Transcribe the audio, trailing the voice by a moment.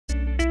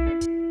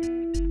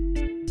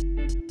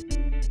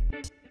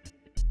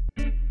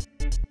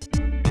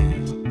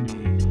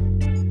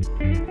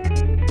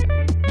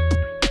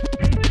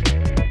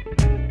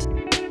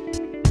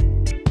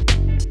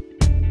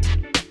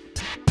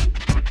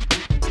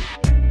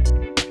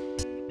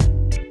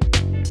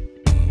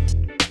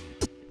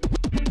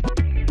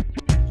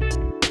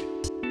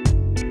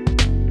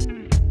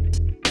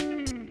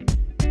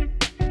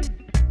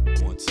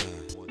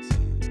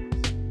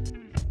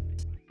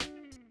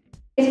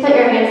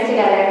hands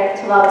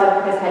together to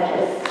welcome Ms.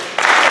 Hedges.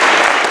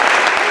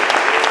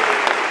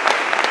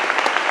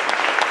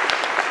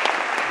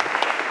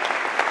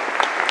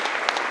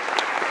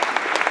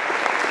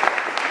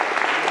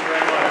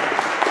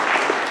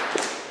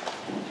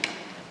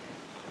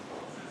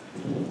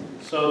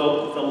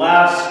 So the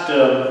last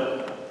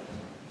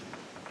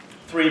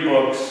 3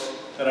 books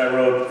that I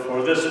wrote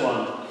before this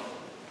one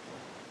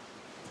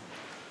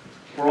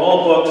were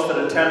all books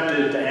that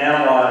attempted to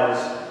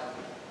analyze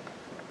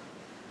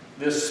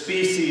this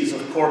species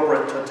of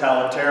corporate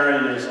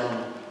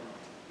totalitarianism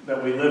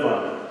that we live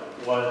under,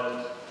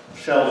 what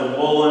Sheldon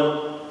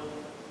Wolin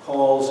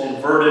calls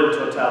inverted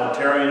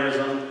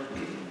totalitarianism,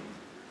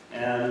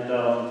 and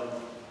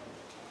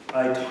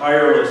I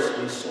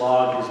tirelessly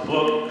slogged his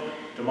book,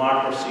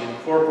 Democracy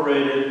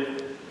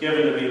Incorporated,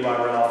 given to me by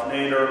Ralph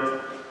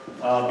Nader,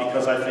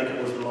 because I think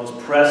it was the most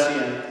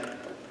prescient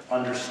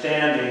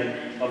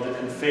understanding of the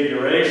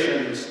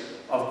configurations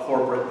of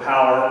corporate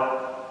power.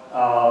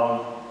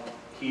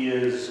 He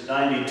is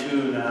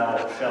 92 now,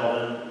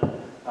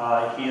 Sheldon.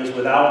 He is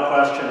without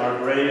question our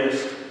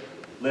greatest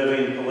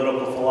living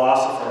political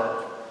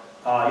philosopher.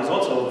 He's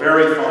also a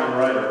very fine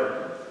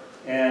writer.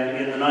 And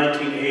in the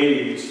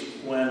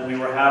 1980s, when we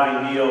were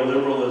having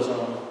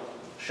neoliberalism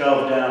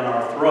shoved down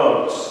our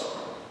throats,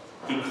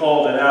 he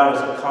called it out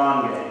as a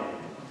con game.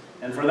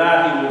 And for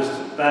that, he was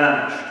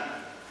banished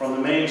from the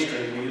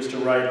mainstream. He used to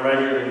write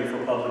regularly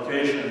for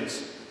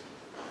publications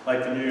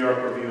like the New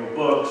York Review of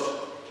Books,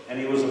 and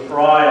he was a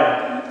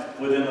pariah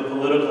within the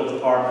political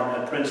department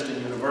at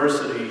Princeton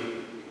University,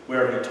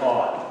 where he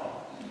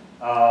taught.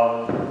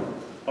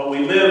 But we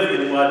live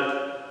in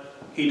what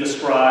he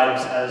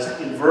describes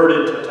as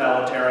inverted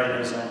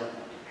totalitarianism,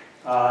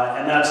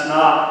 and that's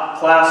not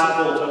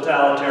classical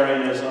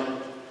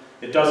totalitarianism.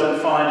 It doesn't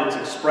find its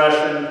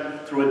expression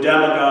through a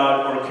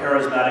demagogue or a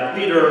charismatic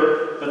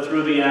leader, but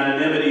through the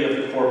anonymity of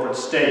the corporate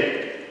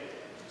state.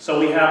 So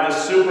we have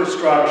this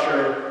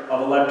superstructure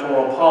of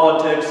electoral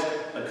politics,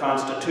 the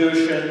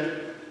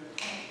Constitution,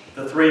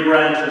 the 3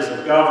 branches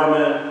of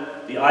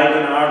government, the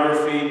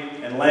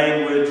iconography and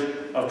language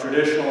of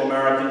traditional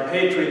American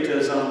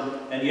patriotism,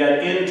 and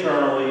yet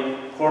internally,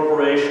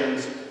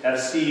 corporations have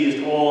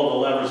seized all of the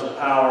levers of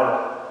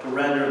power to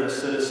render the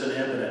citizen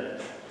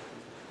impotent.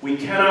 We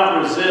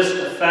cannot resist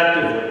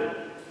effectively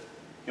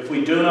if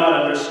we do not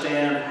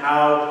understand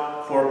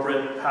how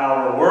corporate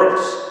power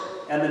works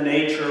and the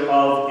nature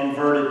of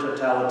inverted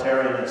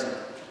totalitarianism.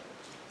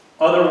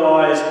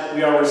 Otherwise,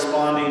 we are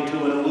responding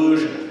to an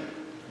illusion,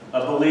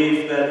 a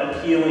belief that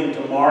appealing to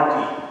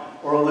Markey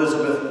or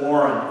Elizabeth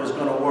Warren is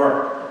going to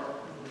work.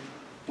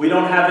 We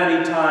don't have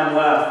any time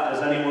left,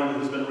 as anyone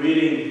who's been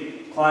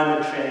reading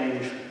climate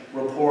change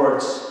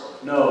reports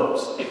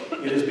knows.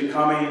 It is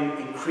becoming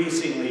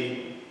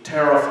increasingly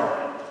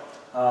terrifying,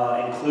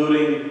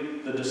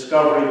 including the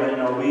discovery by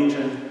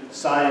Norwegian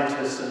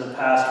scientists in the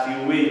past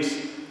few weeks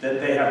that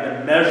they have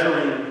been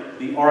measuring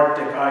the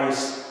Arctic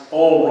ice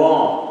all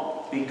wrong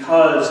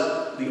because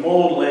the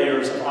old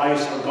layers of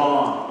ice are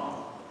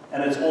gone,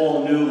 and it's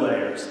all new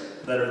layers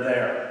that are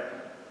there.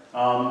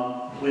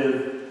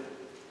 With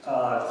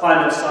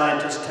climate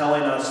scientists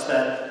telling us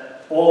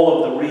that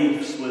all of the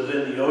reefs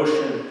within the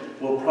ocean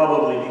will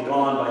probably be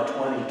gone by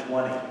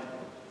 2020.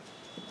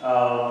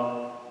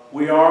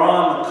 We are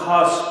on the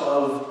cusp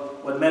of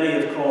what many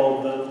have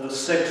called the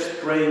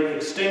 6th great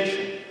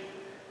extinction,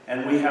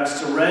 and we have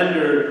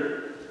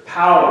surrendered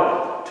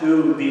power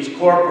to these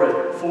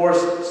corporate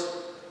forces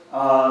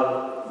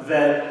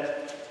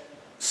that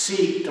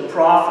seek to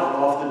profit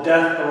off the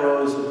death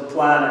throes of the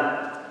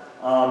planet.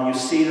 You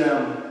see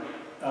them,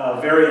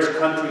 various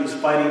countries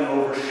fighting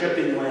over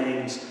shipping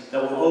lanes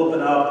that will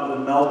open up with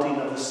the melting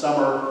of the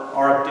summer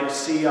Arctic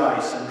sea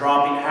ice and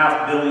dropping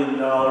 $500 million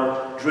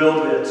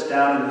drill bits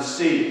down in the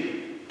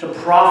sea to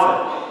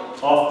profit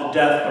off the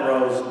death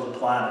throes of the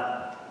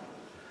planet.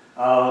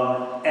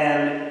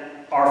 And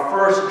our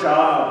first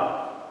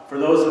job, for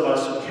those of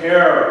us who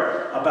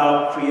care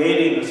about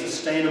creating a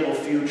sustainable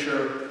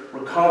future,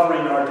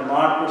 recovering our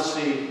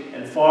democracy,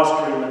 and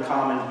fostering the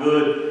common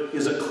good,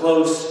 is a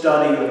close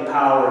study of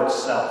power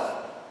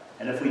itself.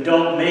 And if we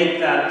don't make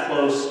that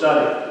close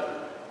study,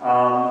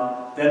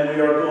 then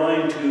we are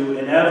going to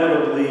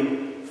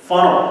inevitably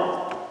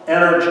funnel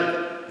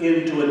energy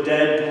into a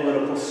dead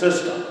political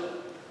system.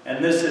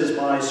 And this is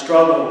my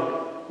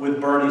struggle with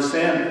Bernie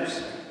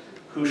Sanders,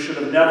 who should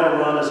have never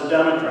run as a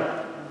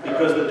Democrat,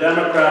 because the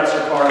Democrats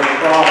are part of the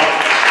problem.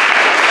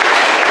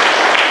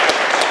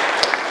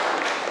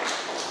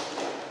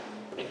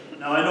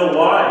 Now, I know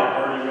why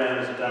Bernie ran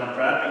as a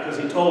Democrat, because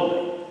he told me.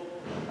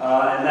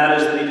 And that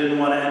is that he didn't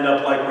want to end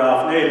up like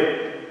Ralph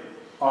Nader.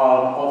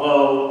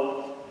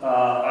 Although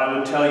I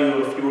would tell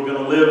you, if you were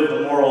going to live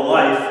the moral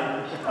life,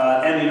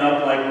 ending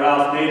up like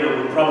Ralph Nader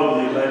would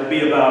probably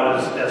be about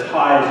as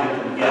high as you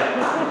can get.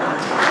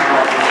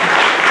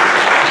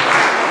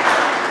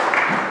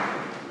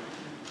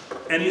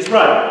 And he's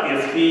right.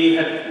 If he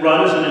had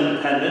run as an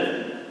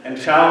independent and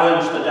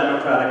challenged the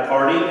Democratic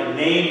Party and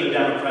named the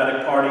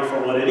Democratic Party for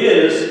what it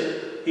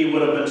is, he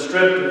would have been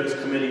stripped of his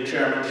committee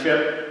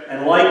chairmanship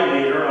And like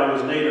Nader, I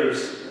was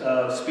Nader's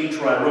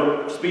speechwriter. I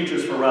wrote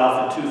speeches for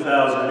Ralph in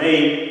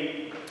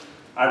 2008.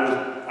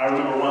 I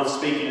remember once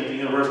speaking at the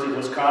University of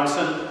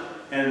Wisconsin,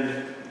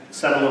 and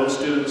several of the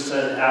students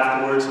said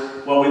afterwards,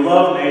 well, we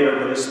love Nader,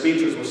 but his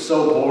speeches were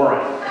so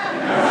boring. I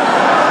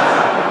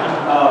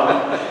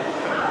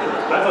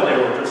thought they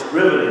were just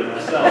riveting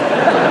myself.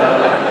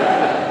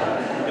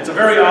 It's a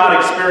very odd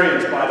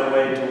experience, by the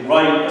way, to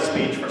write a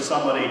speech for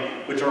somebody,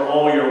 which are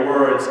all your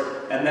words,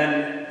 and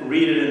then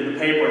read it in the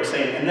paper and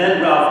say, and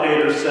then Ralph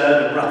Nader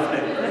said, and Ralph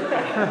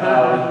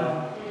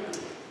Nader.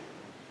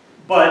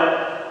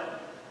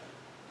 But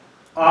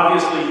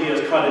obviously he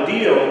has cut a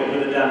deal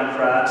with the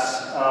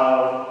Democrats,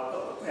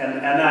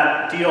 and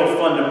that deal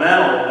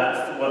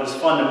what is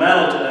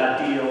fundamental to that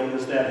deal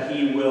is that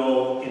he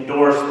will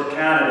endorse the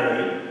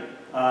candidate,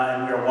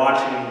 and we are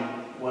watching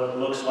what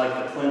looks like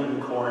the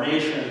Clinton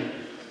coronation,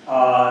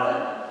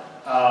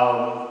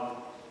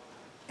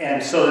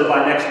 and so that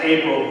by next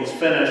April he's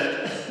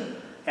finished,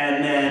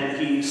 and then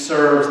he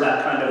serves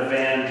that kind of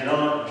Van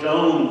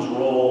Jones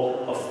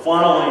role of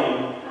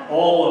funneling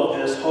all of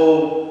this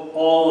hope,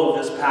 all of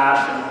this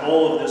passion,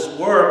 all of this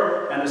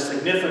work, and a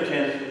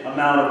significant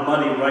amount of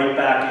money right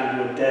back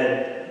into a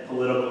dead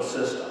political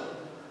system.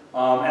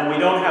 And we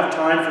don't have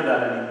time for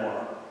that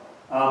anymore.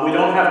 We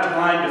don't have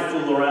time to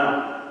fool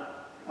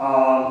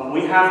around.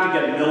 We have to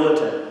get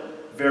militant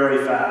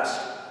very fast.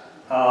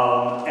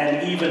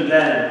 And even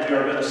then, we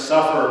are going to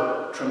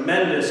suffer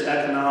tremendous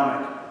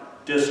economic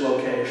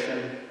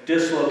dislocation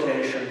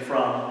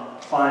from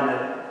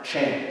climate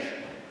change.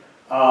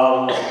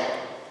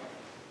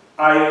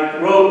 I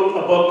wrote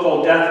a book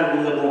called Death of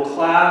the Liberal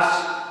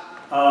Class,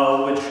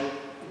 which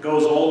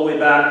goes all the way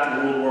back to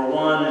World War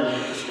I and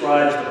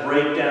describes the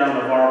breakdown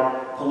of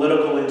our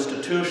political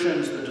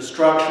institutions, the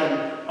destruction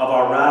of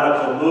our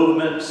radical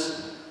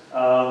movements,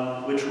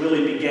 which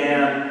really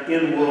began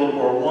in World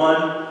War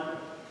I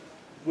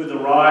with the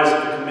rise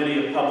of the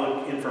Committee of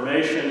Public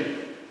Information,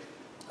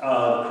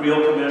 the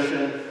Creel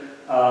Commission,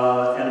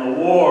 and the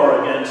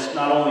war against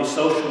not only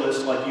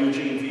socialists like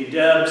Eugene V.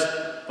 Debs,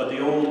 but the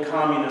old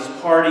Communist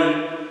Party,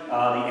 the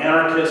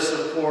anarchists,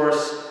 of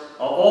course,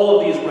 all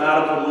of these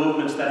radical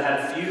movements that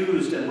had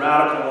fused and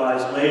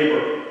radicalized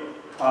labor.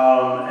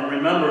 And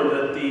remember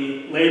that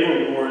the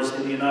labor wars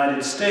in the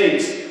United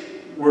States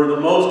were the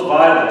most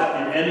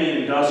violent in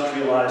any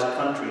industrialized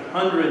country.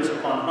 Hundreds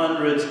upon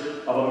hundreds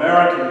of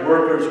American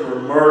workers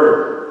were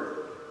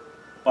murdered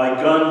by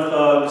gun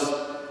thugs,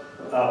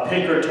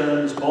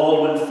 Pinkertons,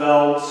 Baldwin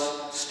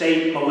Felts,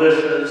 state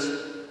militias,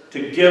 to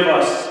give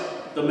us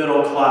the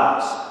middle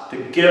class, to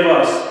give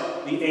us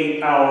the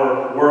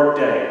 8-hour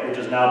workday, which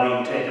is now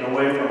being taken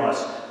away from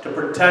us, to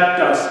protect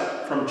us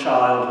from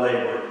child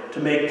labor, to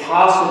make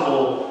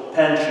possible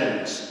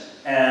pensions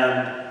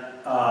and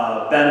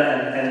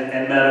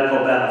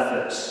medical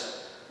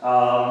benefits.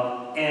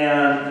 On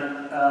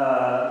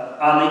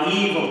the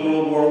eve of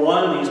World War I,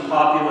 these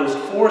populist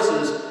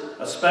forces,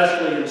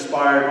 especially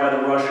inspired by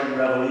the Russian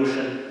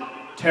Revolution,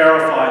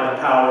 terrified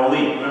the power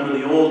elite. Remember,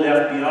 the old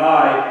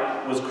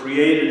FBI was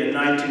created in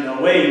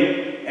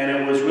 1908, and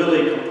it was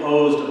really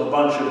composed of a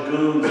bunch of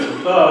goons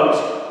and thugs,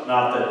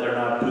 not that they're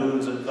not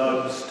goons and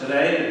thugs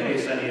today, in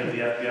case any of the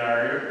FBI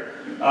are here,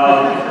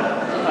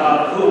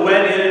 who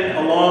went in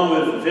along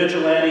with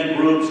vigilante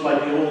groups like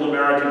the Old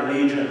American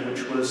Legion,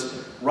 which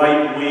was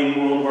right-wing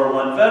World War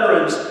I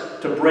veterans,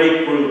 to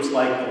break groups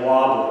like the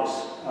Wobblies.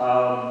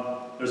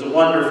 There's a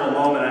wonderful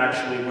moment,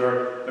 actually,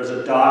 where there's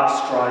a dock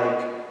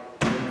strike.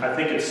 I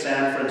think it's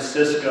San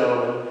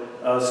Francisco,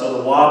 and so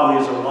the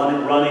Wobblies are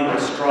running the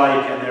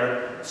strike, and they're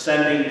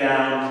sending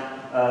down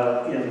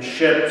in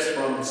ships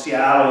from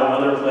Seattle and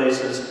other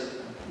places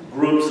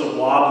groups of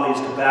Wobblies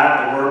to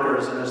back the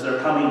workers, and as they're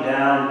coming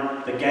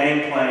down the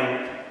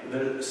gangplank,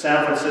 the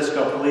San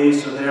Francisco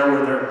police are there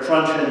where they're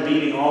trunching and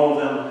beating all of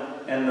them,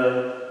 and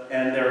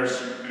they're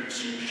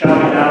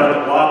shouting out at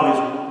the Wobblies,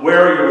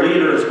 "Where are your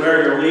leaders? Where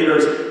are your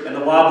leaders?" And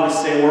the Wobblies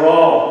say, "We're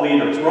all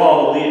leaders. We're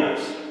all the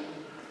leaders."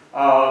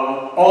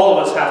 All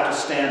of us have to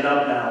stand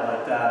up now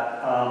like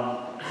that.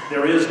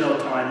 There is no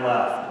time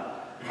left.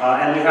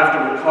 And we have to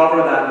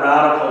recover that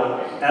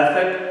radical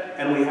ethic,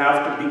 and we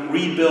have to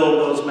rebuild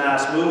those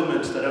mass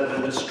movements that have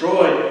been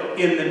destroyed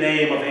in the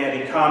name of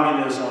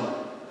anti-communism.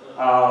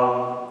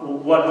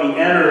 What we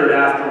entered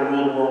after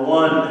World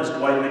War I, as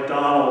Dwight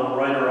MacDonald, a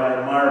writer I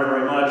admire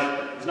very much,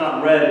 is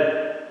not read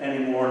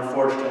anymore,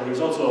 unfortunately. He's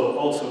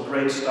also a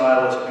great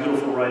stylist,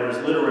 beautiful writer, his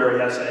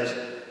literary essays.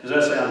 His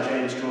essay on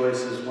James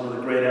Joyce is one of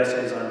the great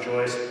essays on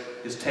Joyce.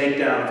 His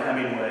takedown of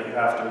Hemingway, you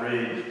have to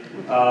read.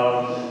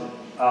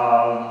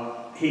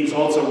 He's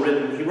also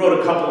written, he wrote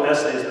a couple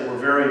essays that were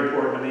very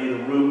important to me.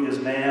 The Root is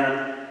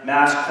Man.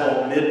 Mass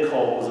Cult,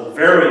 Mid-Cult was a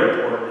very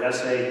important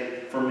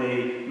essay for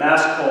me.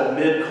 Mass Cult,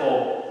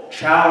 Mid-Cult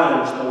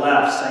challenged the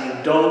left,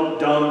 saying, don't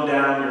dumb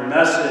down your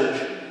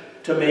message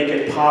to make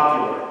it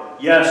popular.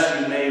 Yes,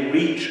 you may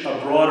reach a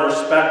broader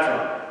spectrum,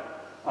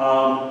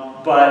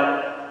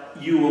 but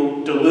you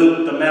will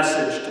dilute the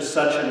message to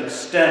such an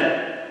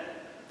extent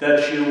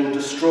that you will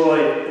destroy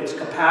its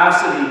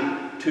capacity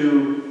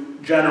to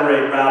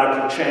generate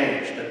radical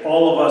change, that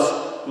all of us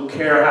who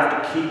care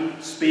have to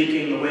keep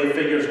speaking the way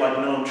figures like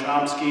Noam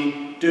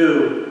Chomsky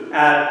do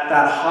at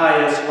that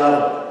highest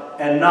level,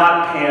 and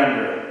not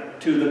pander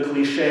to the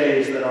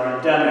cliches that are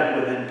endemic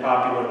within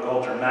popular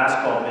culture, mass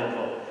called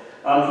midvote.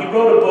 He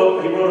wrote a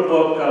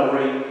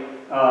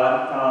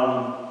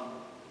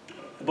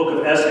book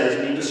of essays,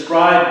 and he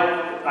described,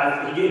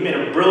 he made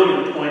a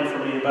brilliant point for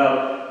me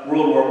about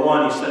World War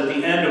I. He said at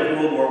the end of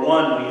World War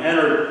I, we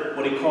entered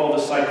what he called the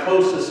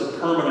psychosis of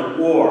permanent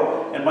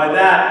war. And by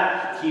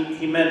that,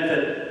 he meant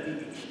that,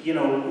 you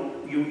know,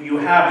 you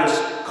have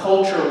this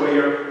culture where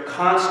you're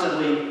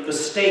constantly, the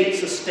state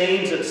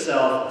sustains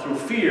itself through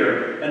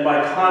fear, and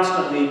by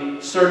constantly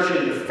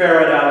searching to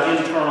ferret out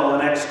internal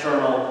and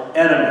external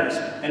enemies.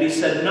 And he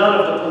said none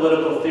of the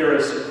political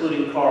theorists,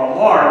 including Karl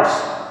Marx,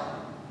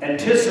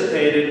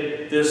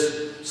 anticipated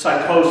this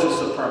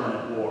psychosis of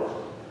permanent war.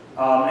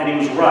 And he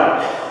was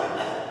right.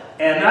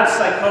 And that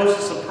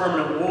psychosis of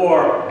permanent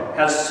war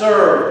has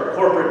served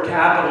corporate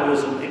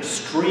capitalism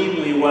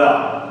extremely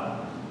well.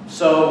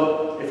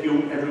 So if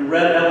you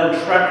read Ellen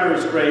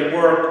Trecker's great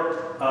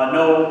work,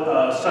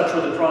 Such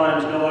Were the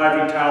Crimes, No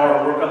Ivory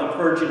Tower, work on the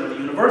purging of the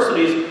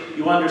universities,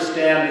 you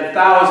understand that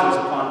thousands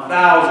upon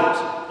thousands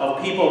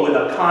of people with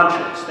a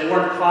conscience, they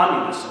weren't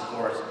communists, of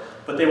course,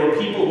 but they were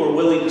people who were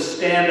willing to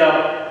stand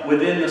up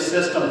within the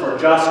system for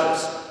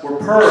justice, were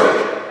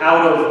purged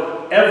out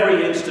of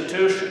every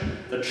institution,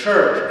 the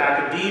church,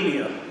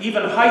 academia,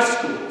 even high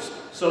schools.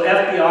 So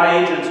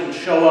FBI agents would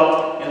show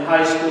up in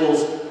high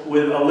schools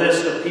with a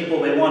list of people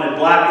they wanted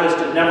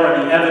blacklisted, never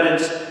any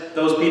evidence.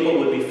 Those people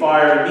would be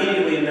fired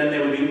immediately, and then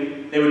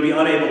they would be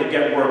unable to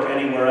get work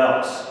anywhere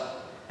else.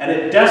 And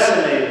it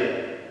decimated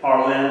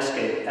our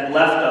landscape and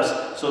left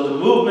us. So the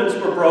movements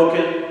were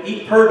broken,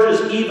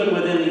 purges even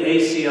within the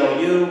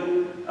ACLU.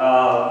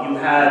 You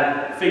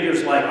had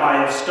figures like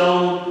I.F.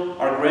 Stone,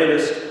 our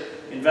greatest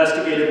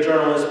investigative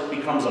journalist,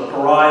 becomes a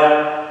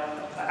pariah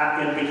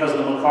because of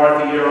the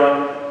McCarthy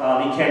era.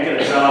 He can't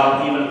get a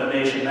job even at The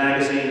Nation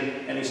magazine,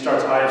 and he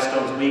starts I.F.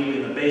 Stone's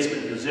Weekly in the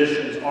basement,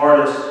 musicians,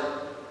 artists.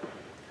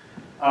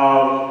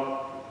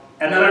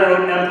 And then I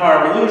wrote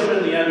Empire of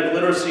Illusion, The End of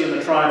Literacy and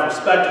the Triumph of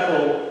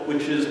Spectacle,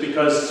 which is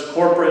because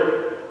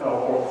corporate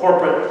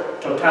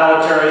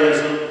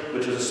totalitarianism,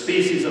 which is a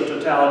species of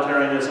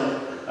totalitarianism,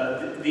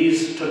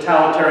 these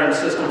totalitarian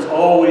systems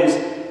always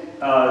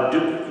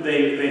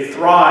they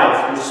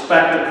thrive through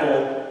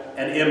spectacle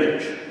and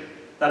image.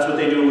 That's what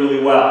they do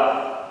really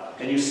well.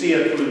 And you see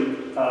it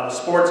through the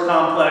sports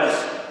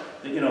complex,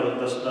 you know,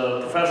 the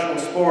professional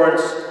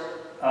sports,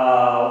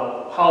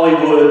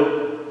 Hollywood.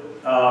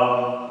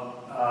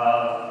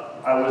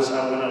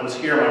 When I was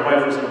here, my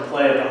wife was in a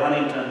play at the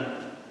Huntington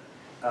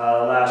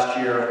last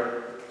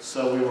year,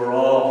 so we were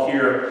all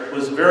here. It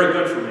was very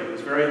good for me. It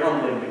was very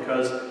humbling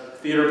because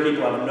theater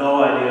people have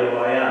no idea who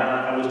I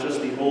am. I was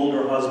just the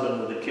older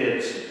husband with the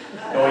kids,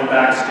 going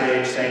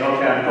backstage saying,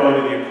 okay, I'm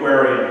going to the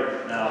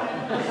aquarium now.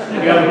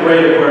 And you have a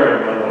great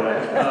aquarium, by the way.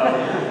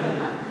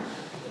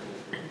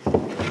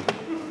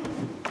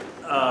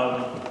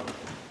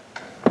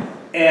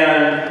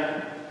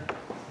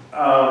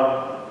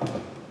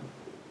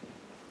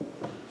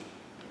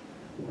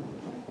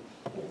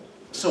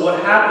 So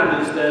what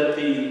happened is that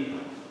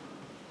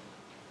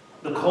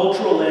the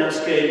cultural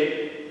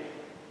landscape,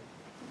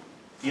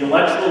 the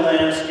intellectual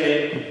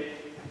landscape,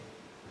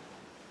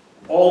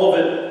 all of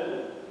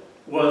it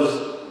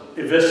was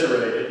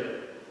eviscerated,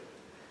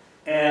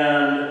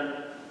 and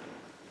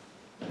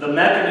the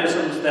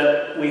mechanisms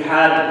that we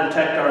had to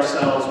protect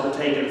ourselves were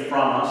taken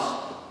from us.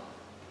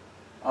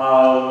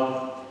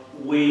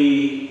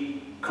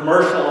 We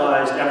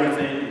commercialized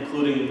everything,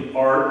 including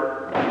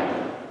art,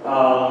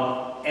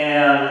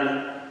 and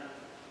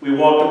we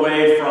walked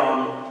away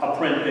from a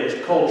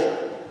print-based culture,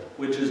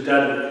 which is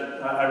deadly.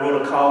 I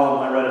read a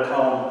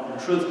column in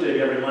Truth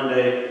Dig every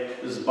Monday.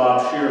 This is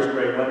Bob Shear's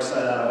great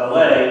website out of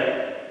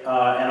LA,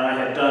 and I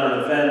had done an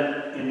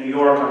event in New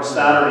York on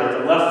Saturday at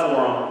the Left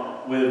Forum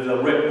with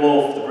Rick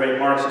Wolff, the great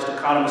Marxist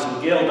economist,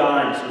 and Gail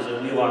Dines, who's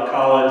at Wheelock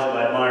College, who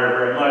I admire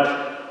very much,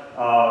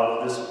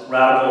 this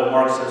radical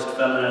Marxist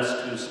feminist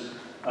who's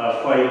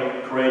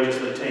quite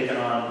courageously taken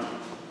on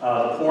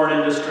the porn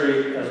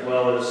industry, as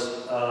well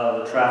as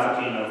the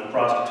trafficking of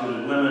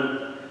prostituted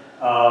women.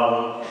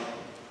 I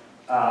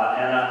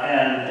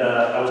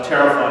was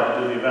terrified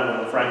to do the event with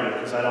them, frankly,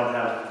 because I don't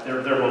have, they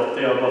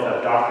both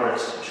have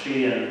doctorates,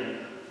 she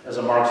as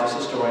a Marxist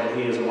historian,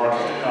 he as a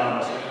Marxist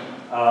economist.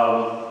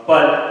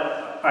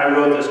 But I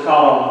wrote this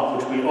column,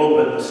 which we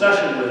opened the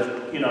session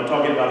with, you know,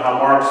 talking about how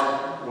Marx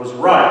was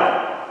right.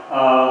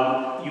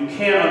 You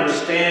can't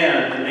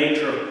understand the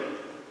nature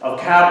of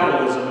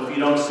capitalism if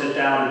you don't sit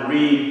down and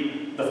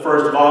read the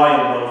first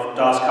volume of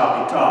Das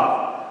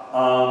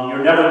Kapital.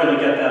 You're never going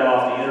to get that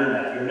off the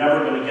internet. You're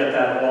never going to get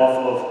that off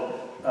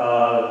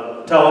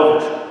of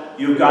television.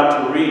 You've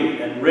got to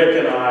read. And Rick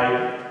and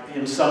I,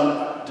 in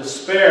some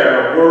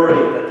despair,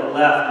 worry that the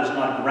left is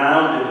not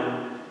grounded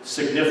in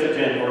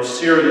significant or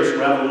serious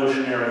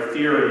revolutionary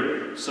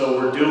theory. So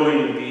we're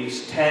doing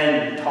these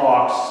 10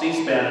 talks.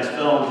 C-SPAN has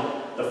filmed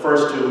the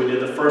first two. We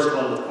did the first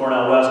one with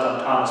Cornel West on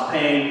Thomas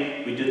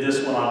Paine. We did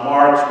this one on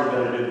Marx. We're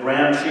going to do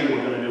Gramsci.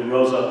 We're going to do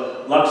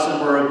Rosa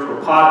Luxemburg,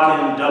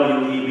 Kropotkin,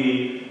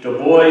 W.E.B. Du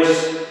Bois,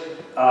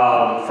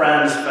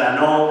 Frantz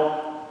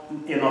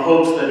Fanon, in the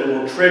hopes that it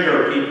will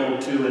trigger people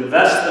to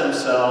invest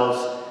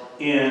themselves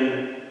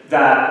in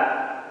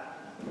that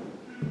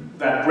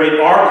great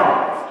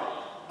archive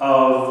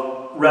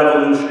of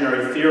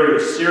revolutionary theory,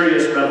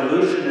 serious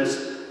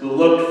revolutionists who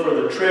looked for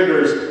the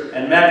triggers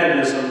and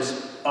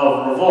mechanisms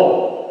of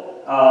revolt.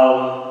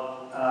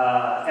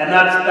 And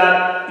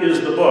that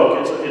is the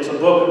book. It's a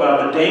book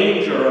about the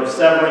danger of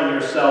severing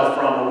yourself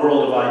from a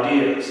world of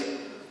ideas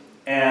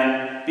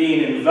and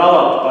being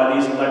enveloped by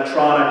these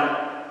electronic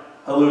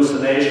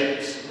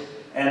hallucinations.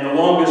 And the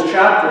longest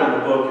chapter in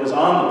the book is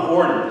on the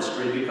porn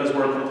industry because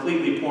we're a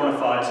completely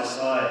pornified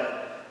society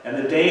and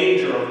the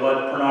danger of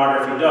what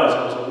pornography does.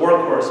 I was a war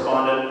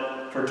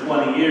correspondent for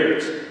 20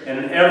 years, and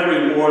in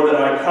every war that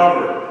I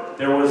covered,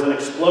 there was an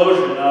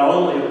explosion not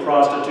only of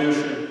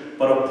prostitution,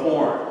 but of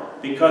porn,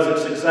 because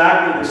it's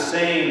exactly the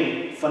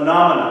same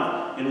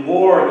phenomenon. In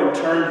war, you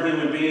turn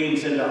human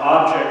beings into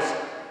objects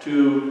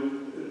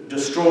to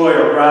destroy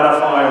or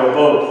gratify or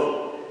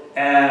both.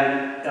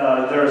 And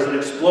there's an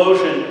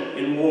explosion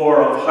in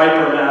war of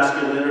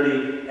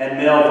hyper-masculinity and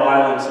male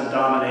violence and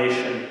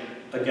domination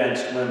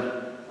against women.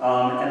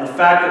 And the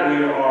fact that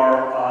we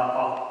are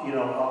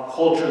a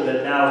culture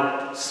that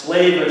now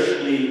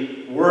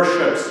slavishly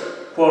worships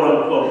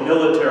quote-unquote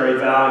military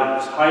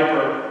values,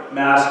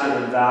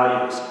 hyper-masculine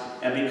values,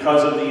 and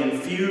because of the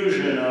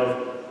infusion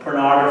of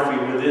pornography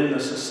within the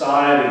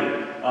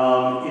society,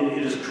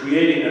 it is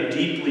creating a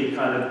deeply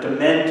kind of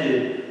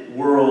demented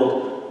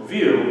world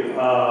view,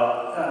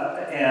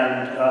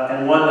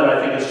 and one that I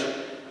think is,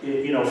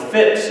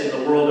 fits in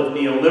the world of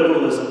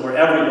neoliberalism, where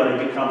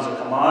everybody becomes a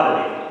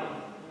commodity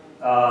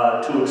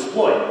to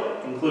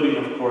exploit, including,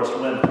 of course,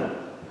 women.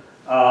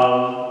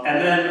 And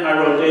then I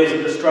wrote Days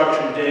of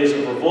Destruction, Days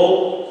of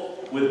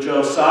Revolt with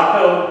Joe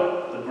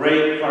Sacco, the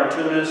great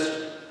cartoonist.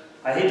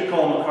 I hate to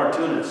call him a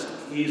cartoonist.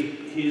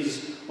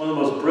 He's one of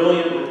the most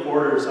brilliant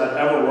reporters I've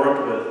ever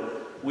worked with.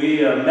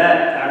 We met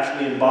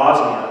actually in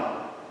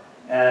Bosnia,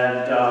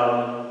 and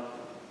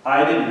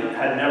I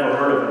had never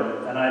heard of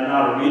him, and I'm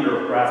not a reader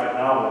of graphic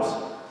novels.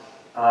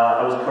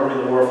 I was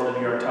covering the war for the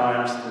New York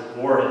Times.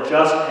 The war had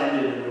just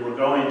ended, and we were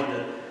going to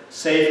the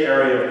safe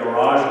area of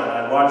Garaja, and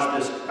I watched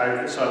this,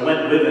 so I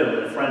went with him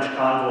in a French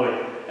convoy,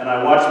 and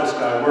I watched this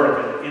guy work,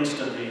 and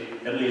instantly,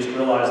 at least,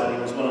 realized that he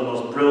was one of the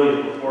most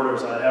brilliant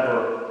reporters I'd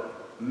ever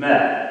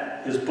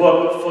met. His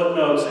book,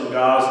 Footnotes in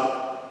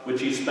Gaza, which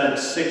he spent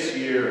 6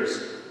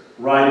 years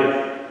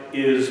writing,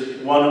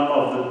 is one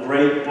of the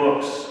great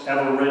books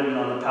ever written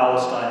on the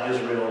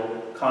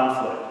Palestine-Israel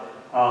conflict.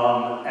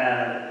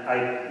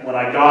 And when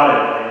I got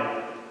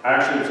it,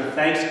 actually it was a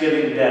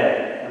Thanksgiving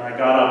day, and I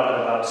got up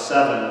at about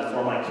 7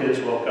 before my kids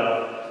woke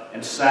up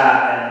and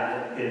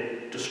sat, and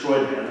it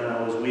destroyed me, and then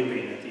I was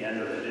weeping at the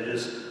end of it. It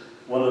is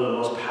one of the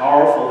most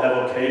powerful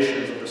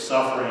evocations of the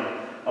suffering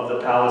of the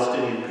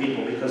Palestinian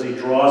people, because he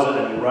draws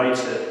it and he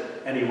writes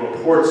it and he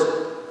reports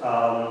it.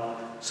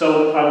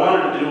 So I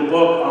wanted to do a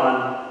book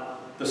on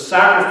the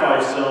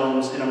sacrifice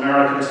zones in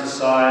American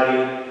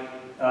society,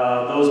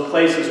 those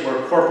places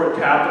where corporate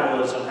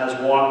capitalism has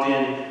walked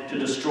in to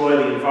destroy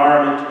the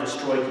environment, to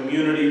destroy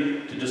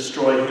community, to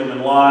destroy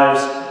human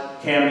lives.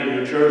 Camden,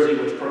 New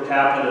Jersey, which per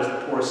capita is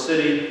the poorest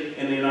city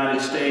in the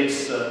United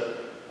States.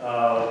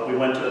 We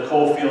went to the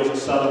coal fields of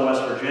southern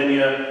West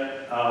Virginia,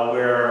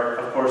 where,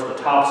 of course, the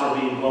tops are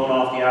being blown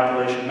off the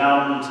Appalachian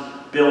Mountains,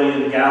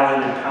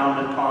 billion-gallon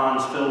impoundment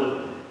ponds filled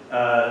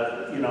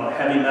with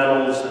heavy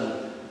metals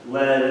and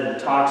lead and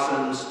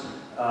toxins.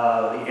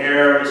 The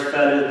air is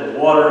fetid, the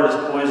water is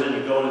poisoned.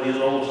 You go into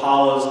these old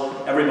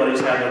hollows,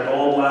 everybody's had their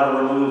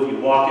gallbladder removed. You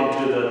walk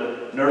into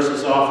the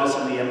nurse's office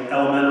in the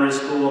elementary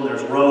school, and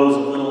there's rows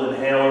of little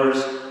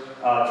inhalers.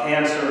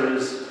 Cancer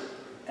is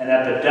an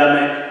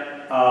epidemic.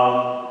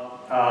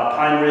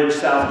 Pine Ridge,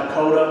 South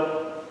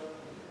Dakota,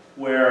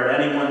 where at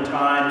any one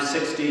time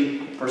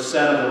 60%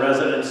 of the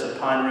residents of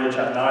Pine Ridge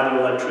have neither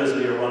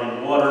electricity or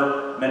running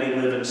water. Many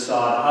live in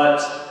sod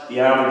huts. The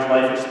average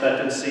life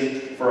expectancy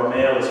for a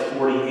male is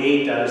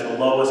 48. That is the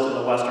lowest in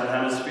the Western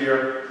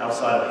Hemisphere,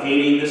 outside of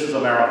Haiti. This is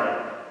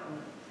America.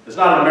 It's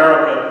not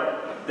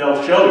America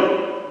they'll show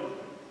you,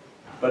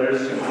 but it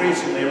is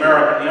increasingly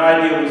American. The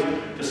idea was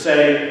to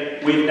say,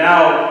 we've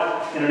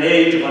now, in an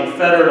age of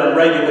unfettered,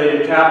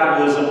 unregulated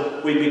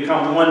capitalism, we've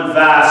become one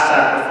vast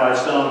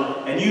sacrifice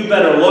zone, and you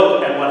better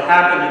look at what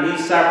happened in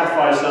these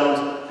sacrifice zones,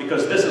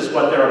 because this is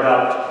what they're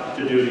about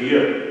to do to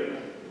you.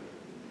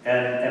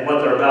 And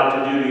what they're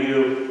about to do to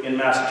you in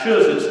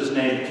Massachusetts is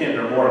named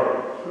Kinder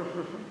Morgan.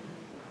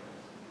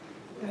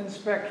 And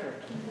Spectre.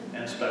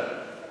 And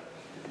Spectre.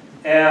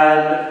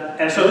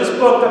 And so this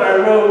book that I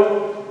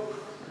wrote,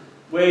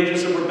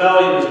 Wages of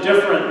Rebellion, is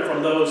different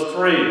from those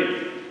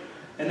three,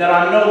 in that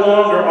I'm no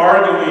longer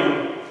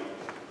arguing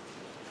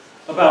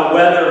about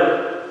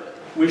whether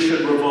we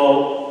should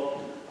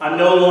revolt. I'm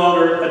no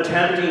longer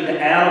attempting to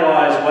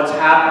analyze what's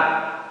happened.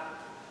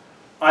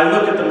 I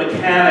look at the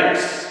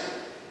mechanics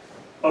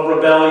of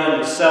rebellion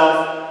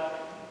itself,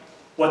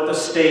 what the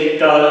state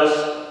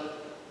does,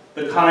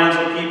 the kinds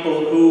of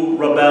people who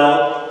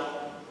rebel,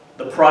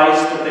 the price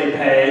that they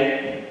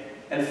pay,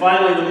 and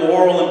finally the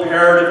moral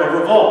imperative of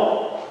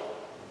revolt.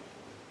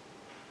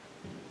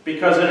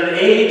 Because in an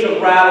age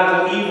of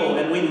radical evil,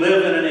 and we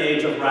live in an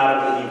age of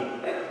radical evil,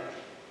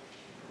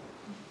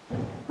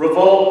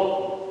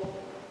 revolt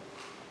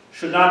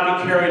should not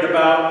be carried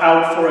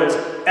out for its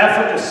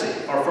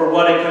efficacy or for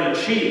what it can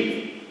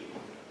achieve,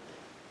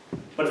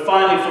 but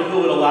finally for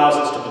who it allows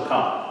us to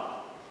become.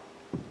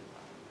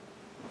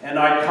 And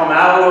I come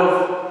out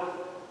of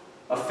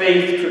a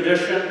faith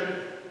tradition.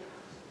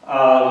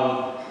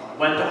 I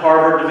went to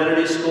Harvard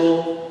Divinity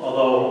School,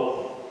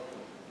 although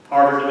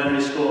Harvard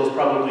Divinity School has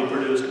probably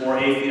produced more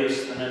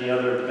atheists than any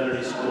other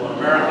divinity school in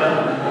America.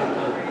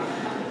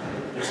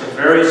 It's a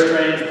very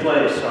strange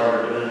place,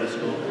 Harvard Divinity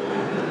School.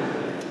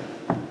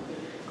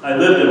 I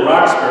lived in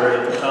Roxbury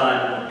at the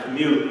time, and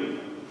commute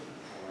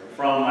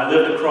I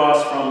lived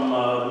across from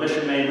the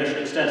Mission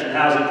Extension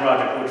Housing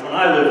Project, which when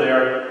I lived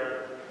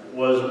there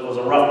was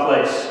a rough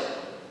place.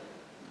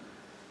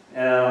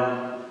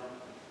 And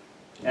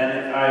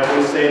I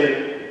always say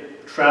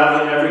that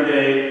traveling every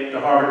day to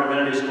Harvard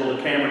Divinity School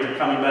to Cambridge and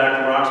coming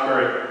back to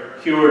Roxbury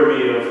cured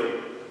me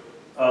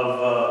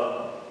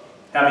of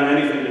having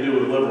anything to do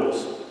with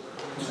liberals.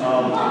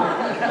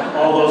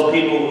 All those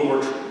people who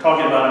were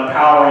talking about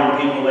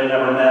empowering people they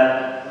never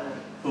met,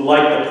 who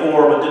liked the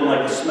poor but didn't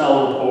like the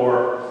smell of the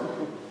poor,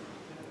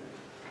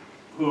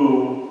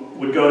 who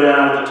would go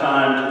down at the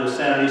time to the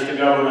Sandinista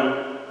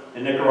government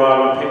in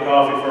Nicaragua and pick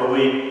coffee for a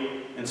week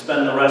and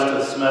spend the rest of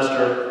the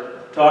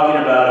semester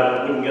talking about it,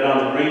 but wouldn't get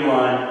on the Green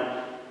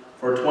Line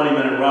for a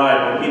 20-minute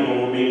ride where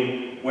people were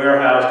being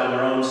warehoused in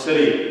their own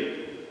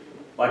city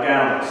like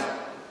animals.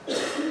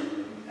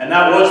 And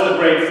that was the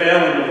great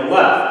failing of the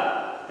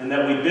left, in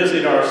that we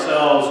busied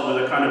ourselves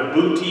with a kind of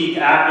boutique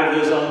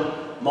activism,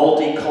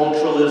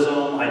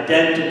 multiculturalism,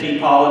 identity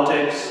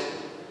politics.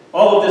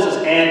 All of this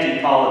is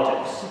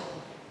anti-politics.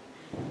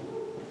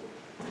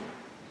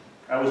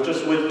 I was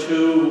just with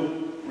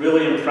two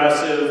really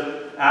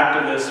impressive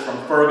activists from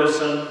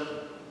Ferguson,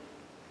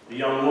 a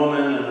young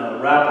woman and a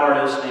rap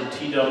artist named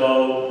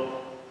T-Double,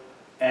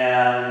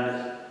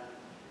 and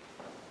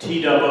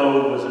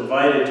T-Double was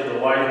invited to the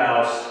White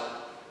House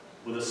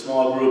with a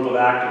small group of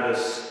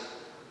activists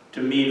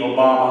to meet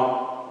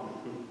Obama,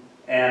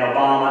 and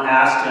Obama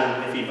asked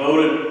him if he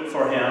voted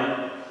for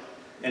him,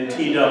 and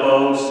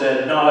T-Double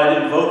said, "No, I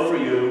didn't vote for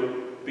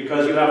you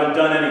because you haven't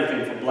done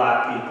anything for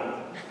black people."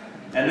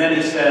 And then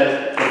he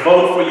said, "To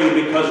vote for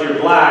you because you're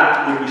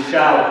black would be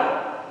shallow,"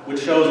 which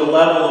shows a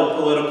level of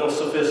political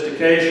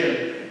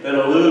sophistication that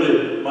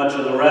eluded much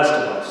of the rest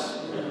of us.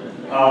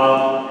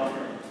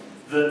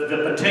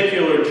 The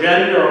particular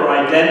gender or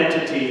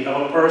identity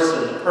of a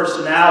person, the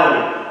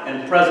personality,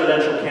 and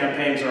presidential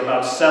campaigns are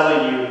about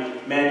selling you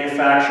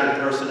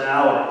manufactured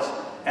personalities.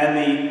 And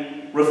the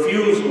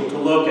refusal to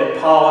look at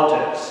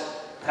politics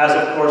has,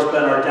 of course,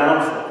 been our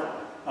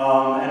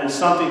downfall. And it's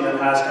something that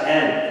has to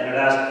end, and it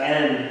has to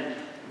end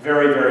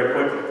very, very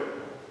quickly.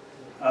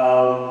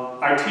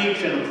 I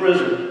teach in a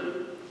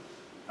prison.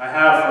 I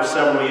have for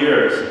several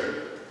years.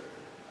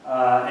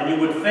 And you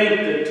would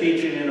think that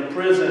teaching in a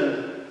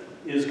prison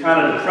is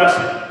kind of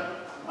depressing.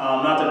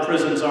 Not that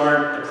prisons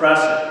aren't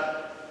depressing.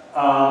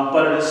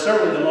 But it is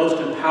certainly the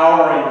most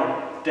empowering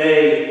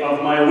day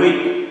of my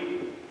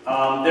week.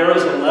 There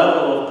is a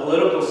level of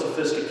political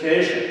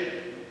sophistication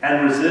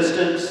and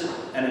resistance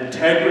and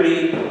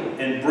integrity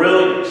and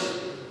brilliance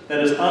that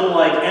is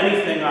unlike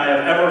anything I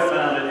have ever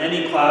found in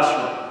any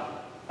classroom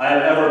I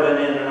have ever been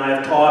in, and I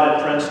have taught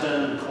at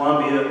Princeton,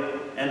 Columbia,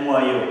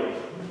 NYU.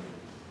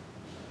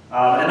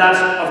 And that's,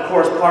 of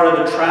course, part of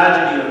the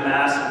tragedy of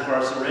mass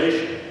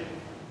incarceration,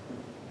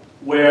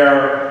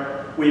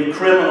 where we've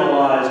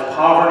criminalized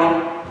poverty,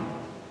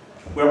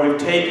 where we've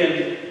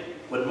taken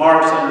what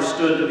Marx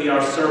understood to be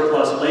our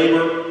surplus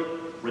labor,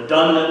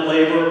 redundant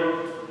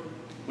labor,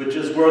 which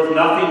is worth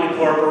nothing to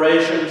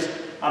corporations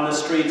on the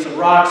streets of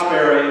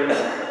Roxbury.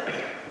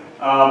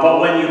 But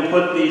when you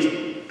put these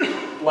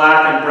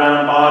black and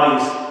brown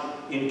bodies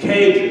in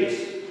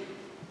cages,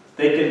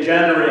 they can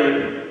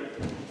generate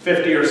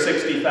 $50,000 or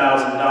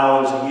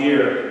 $60,000 a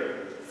year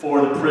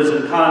for the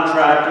prison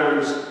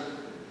contractors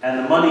and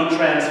the money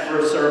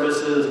transfer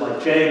services like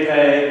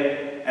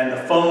JPay and the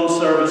phone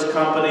service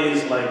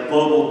companies like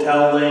Global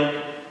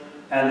Tellink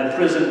and the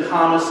prison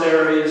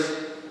commissaries.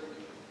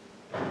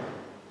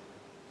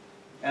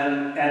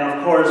 And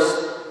of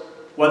course,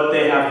 what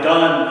they have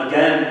done,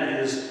 again,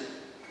 is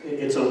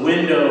it's a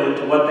window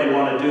into what they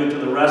want to do to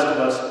the rest of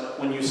us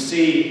when you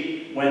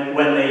see, when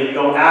they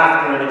go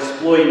after and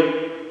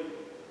exploit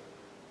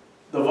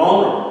the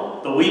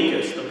vulnerable, the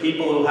weakest, the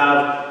people who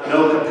have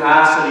no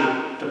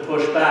capacity to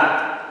push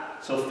back.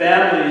 So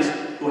families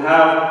who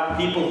have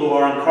people who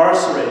are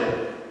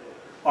incarcerated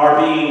are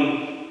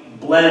being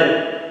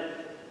bled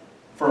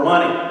for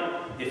money.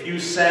 If you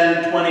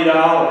send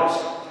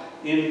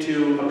 $20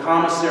 into a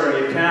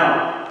commissary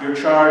account, you're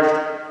charged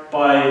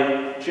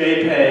by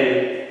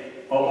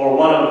JPay or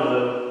one of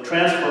the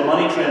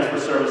money transfer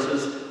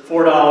services,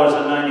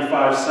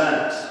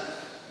 $4.95.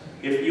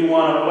 If you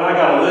want to, well, I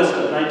got a list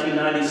of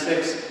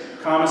 1996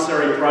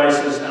 commissary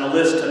prices and a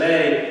list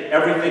today,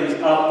 everything's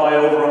up by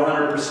over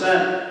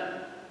 100%.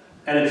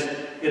 And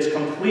it's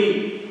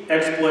complete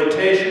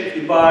exploitation. If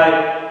you buy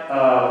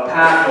a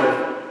pack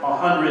of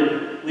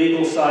 100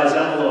 legal-size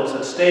envelopes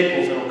at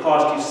Staples, it'll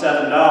cost you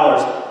 $7.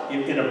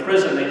 In a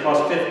prison, they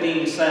cost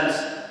 15 cents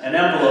an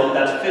envelope.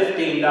 That's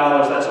 $15.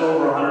 That's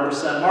over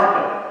 100%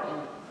 markup.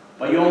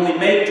 But you only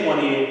make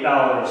 $28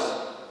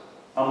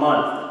 a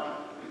month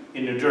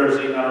in New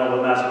Jersey. I don't know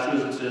what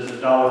Massachusetts is,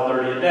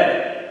 $1.30 a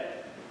day.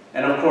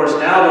 And of course,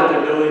 now what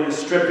they're doing is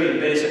stripping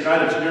basic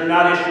items. You're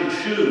not issued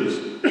shoes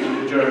in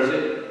New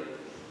Jersey.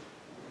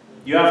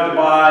 You have to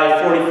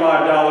buy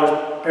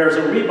 $45 pairs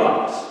of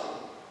Reeboks.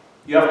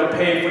 You have to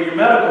pay for your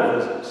medical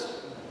visits.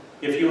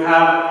 If you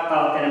have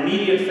an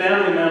immediate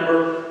family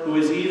member who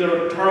is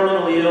either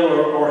terminally ill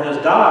or has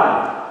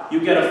died, you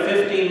get a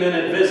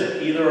 15-minute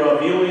visit, either a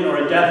viewing or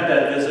a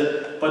deathbed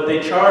visit, but they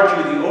charge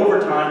you the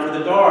overtime for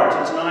the guards.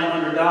 It's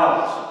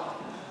 $900.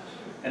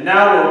 And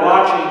now we're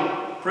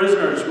watching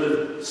prisoners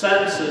with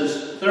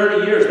sentences,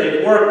 30 years,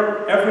 they've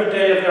worked every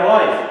day of their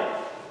life,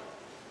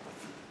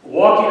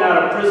 walking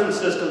out of prison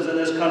systems in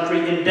this country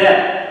in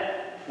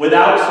debt,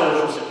 without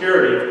Social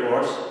Security, of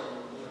course.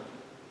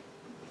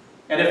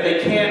 And if they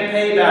can't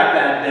pay back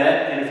that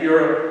debt, and if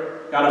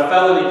you've got a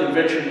felony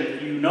conviction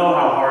that you know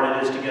how hard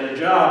it is to get a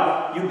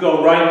job, you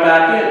go right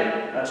back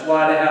in. That's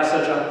why they have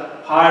such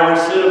a high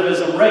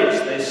recidivism rates.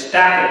 They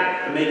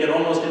stack it to make it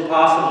almost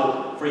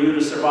impossible for you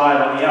to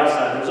survive on the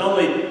outside. There's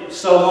only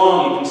so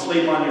long you can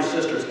sleep on your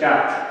sister's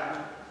couch.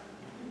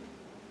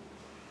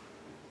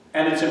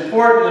 And it's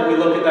important that we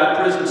look at that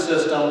prison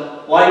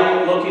system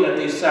like looking at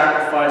these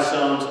sacrifice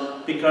zones,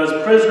 because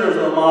prisoners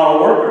are the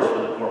model workers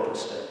for the corporate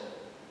state.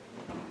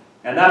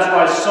 And that's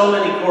why so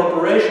many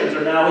corporations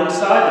are now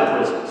inside the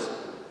prisons.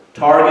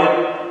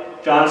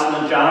 Target,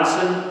 Johnson &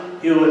 Johnson,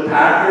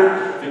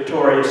 Hewlett-Packard,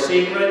 Victoria's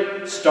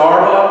Secret,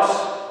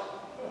 Starbucks.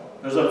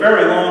 There's a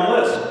very long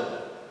list.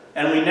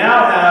 And we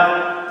now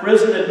have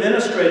prison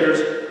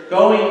administrators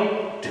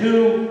going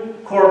to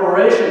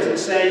corporations and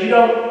saying, you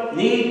don't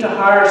need to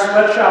hire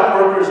sweatshop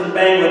workers in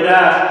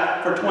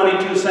Bangladesh for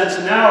 22 cents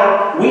an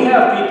hour. We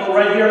have people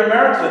right here in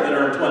America that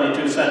earn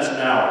 22 cents an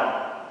hour.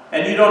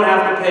 And you don't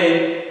have to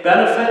pay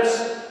benefits.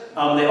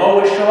 They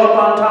always show up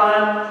on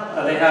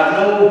time. They have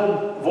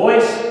no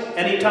voice.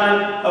 Any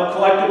time of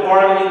collective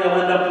bargaining, they'll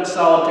end up in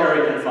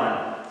solitary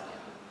confinement.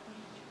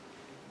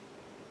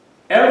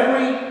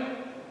 Every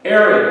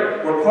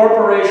area where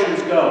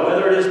corporations go,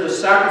 whether it is the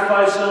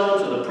sacrifice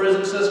zones or the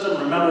prison system,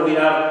 remember we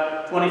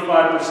have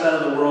 25%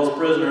 of the world's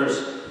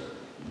prisoners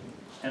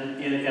and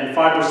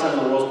 5%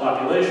 of the world's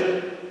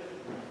population,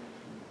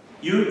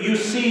 you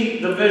see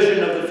the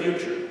vision of the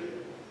future.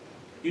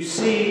 You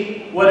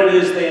see what it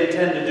is they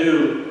intend to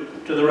do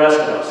to the rest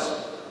of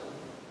us.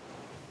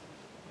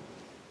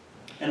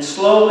 And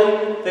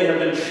slowly, they have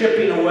been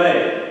chipping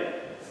away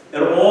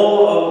at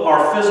all of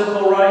our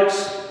physical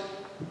rights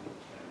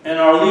and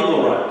our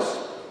legal rights.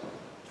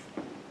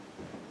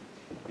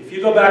 If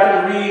you go back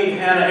and read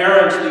Hannah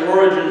Arendt's The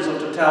Origins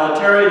of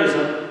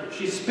Totalitarianism,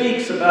 she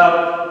speaks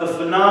about the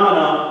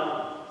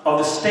phenomena of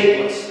the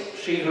stateless.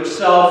 She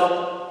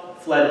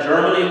herself fled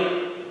Germany,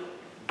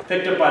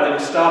 picked up by the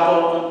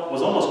Gestapo,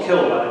 was almost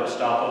killed by the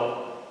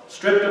Gestapo,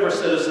 stripped of her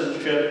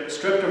citizenship,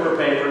 stripped of her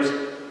papers,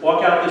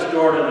 walk out this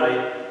door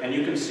tonight, and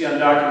you can see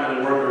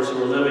undocumented workers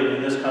who are living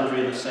in this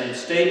country in the same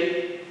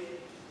state,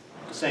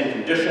 the same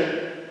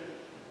condition.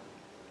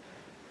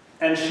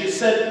 And she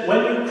said,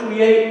 when you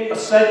create a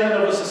segment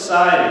of a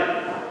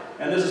society,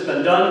 and this has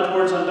been done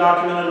towards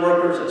undocumented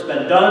workers, it's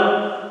been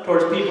done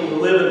towards people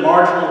who live in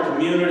marginal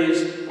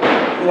communities,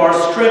 who are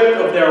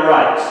stripped of their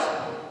rights.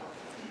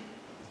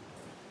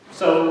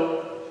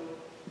 So,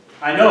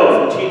 I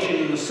know from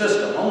teaching in the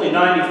system, only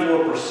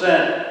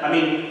 94%,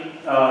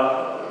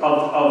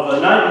 of the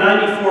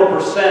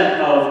 94%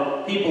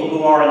 of people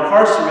who are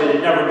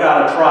incarcerated never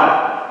got a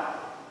trial.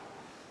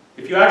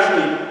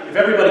 If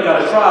everybody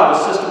got a trial,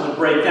 the system would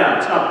break down.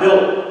 It's not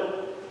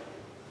built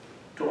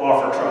to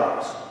offer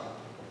trials.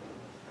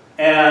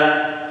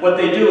 And what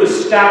they do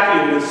is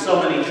stack you with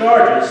so many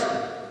charges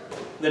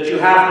that you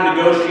have to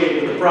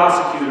negotiate with the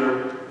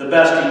prosecutor the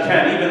best you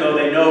can, even though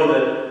they know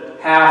that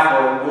half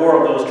or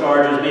more of those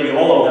charges, maybe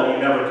all of them, you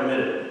never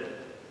committed.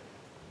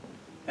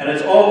 And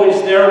it's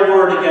always their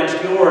word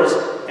against yours,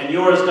 and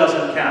yours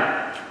doesn't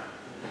count.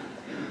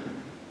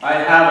 I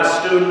have a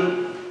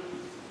student,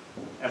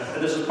 and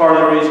this is part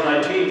of the reason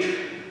I teach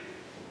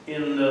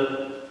in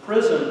the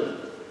prison.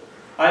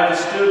 I have a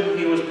student,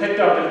 he was picked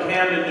up in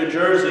Camden, New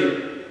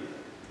Jersey,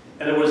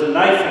 and there was a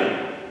knifing.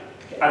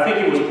 I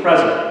think he was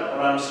present, but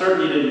I'm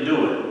certain he didn't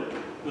do it.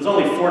 He was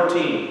only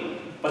 14,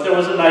 but there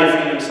was a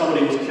knifing and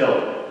somebody was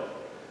killed.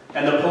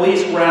 And the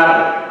police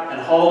grabbed him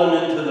and hauled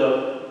him into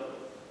the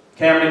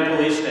Camden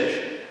police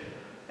station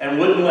and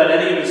wouldn't let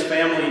any of his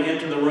family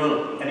into the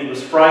room. And he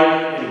was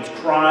frightened, and he was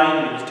crying,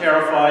 and he was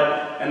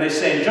terrified. and they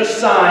say, just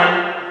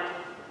sign,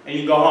 and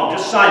you go home.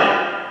 Just sign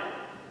it.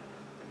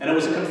 And it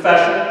was a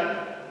confession,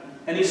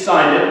 and he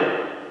signed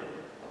it,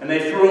 and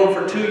they threw him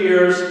for 2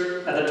 years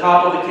at the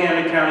top of the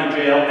Camden County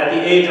Jail at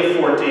the age of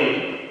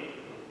 14,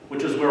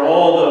 which is where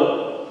all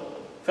the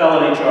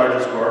felony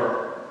charges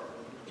were.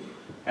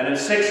 And at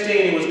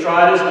 16, he was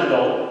tried as an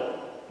adult,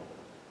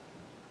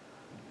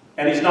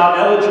 and he's not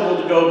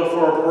eligible to go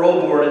before a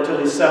parole board until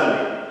he's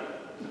 70.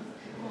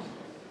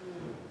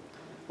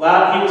 He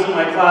was in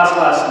my class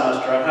last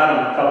semester. I've had him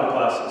in a couple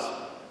classes.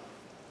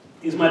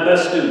 He's my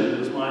best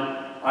student.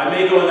 I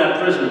may go in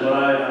that prison, but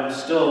I'm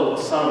still a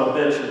son of a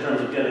bitch in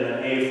terms of getting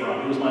an A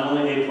from. He was my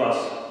only A+.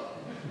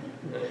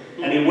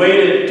 And he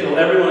waited until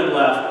everyone had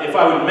left. If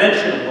I would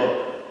mention a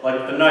book,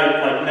 like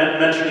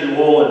mentioning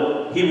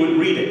Roland, he would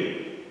read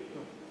it.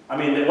 I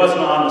mean, it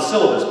wasn't on the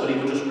syllabus, but he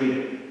would just read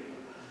it.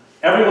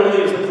 Everyone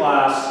leaves the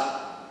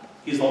class.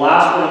 He's the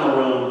last one in the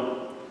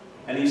room,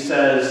 and he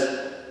says,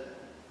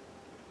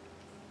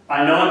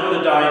 I know I'm going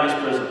to die in this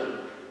prison,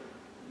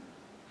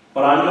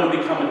 but I'm going to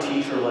become a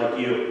teacher like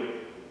you.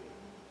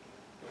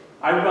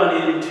 I run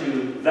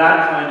into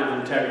that kind of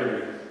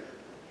integrity.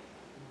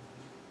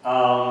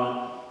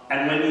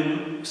 And when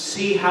you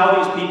see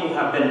how these people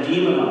have been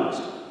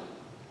demonized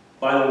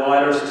by the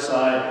wider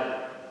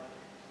society,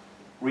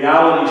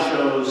 reality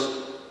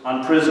shows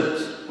on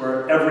prisons,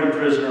 where every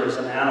prisoner is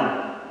an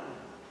animal.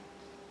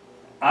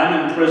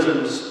 I'm in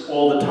prisons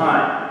all the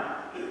time.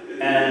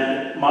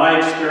 And my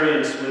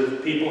experience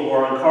with people who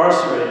are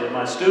incarcerated,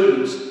 my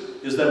students,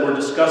 is that we're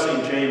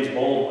discussing James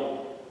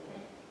Baldwin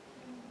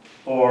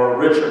or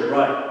Richard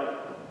Wright.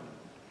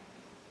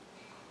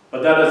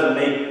 But that doesn't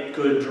make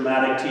good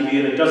dramatic TV,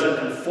 and it doesn't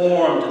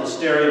conform to the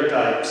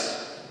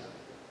stereotypes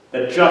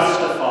that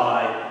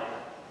justify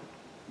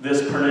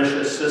this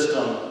pernicious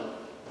system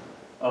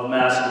of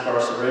mass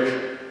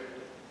incarceration.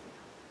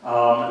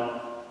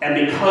 And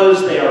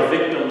because they are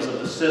victims of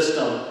the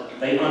system,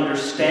 they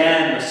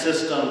understand the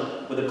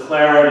system with a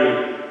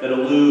clarity that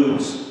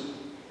eludes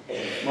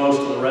most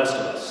of the rest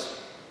of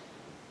us.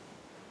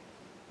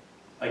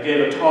 I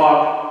gave a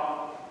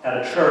talk at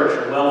a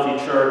church, a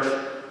wealthy church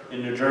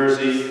in New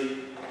Jersey.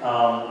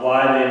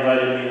 Why they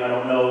invited me, I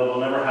don't know. It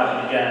will never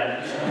happen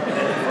again.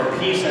 For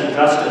Peace and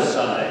Justice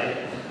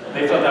Sunday.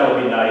 They thought that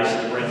would be nice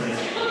to bring me.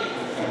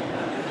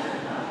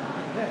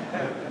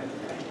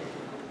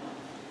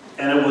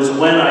 And it was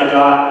when I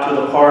got to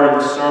the part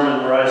of the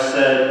sermon where I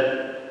said,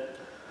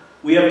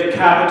 we have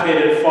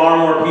decapitated far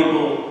more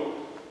people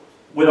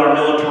with our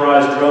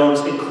militarized drones,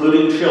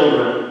 including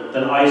children,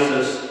 than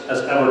ISIS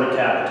has ever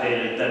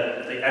decapitated,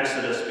 that the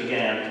Exodus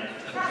began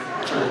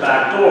through the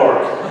back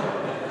door.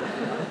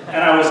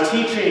 And I was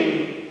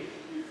teaching,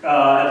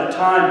 at the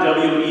time,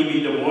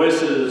 W.E.B. Du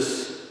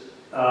Bois's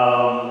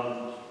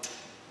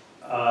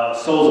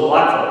Souls of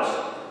Black Folks.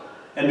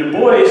 And Du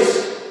Bois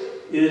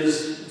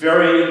is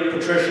very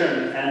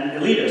patrician and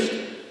elitist.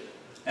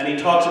 And he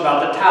talks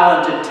about the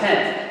talented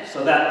tenth.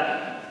 So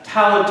that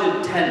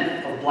talented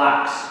tenth of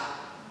blacks,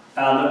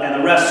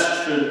 and the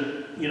rest should,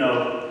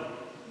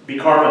 be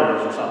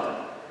carpenters or something.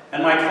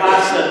 And my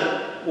class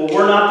said, well,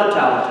 we're not the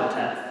talented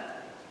tenth.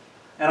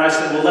 And I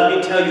said, well, let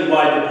me tell you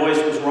why Du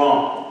Bois was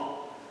wrong.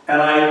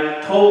 And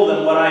I told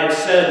them what I had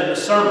said in the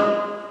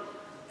sermon.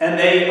 And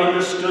they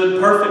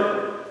understood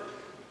perfectly.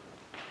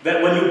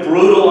 That when you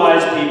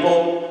brutalize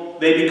people,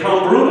 they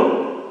become brutal.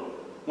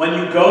 When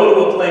you go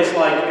to a place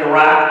like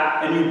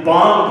Iraq and you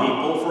bomb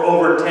people for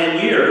over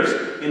 10 years,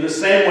 in the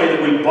same way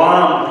that we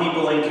bombed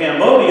people in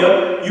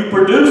Cambodia, you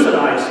produce an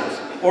ISIS,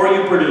 or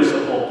you produce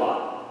a Pol Pot.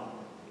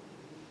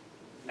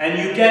 And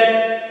you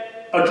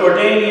get a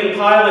Jordanian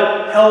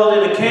pilot held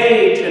in a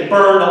cage and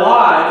burned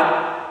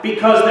alive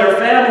because their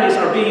families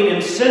are being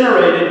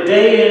incinerated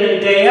day in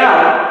and day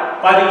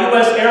out by the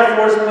U.S. Air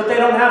Force, but they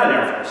don't have an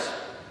Air Force.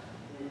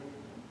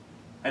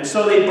 And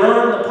so they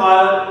burn the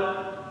pilot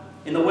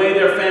in the way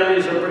their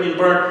families are being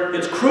burned.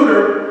 It's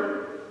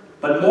cruder,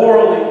 but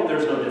morally,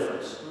 there's no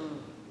difference.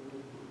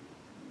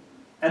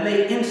 And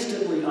they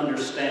instantly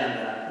understand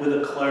that with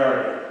a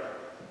clarity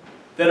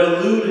that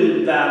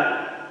eluded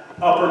that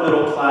upper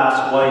middle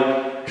class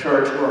white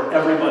church where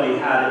everybody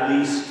had at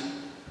least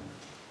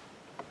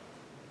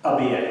a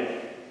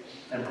BA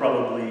and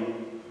probably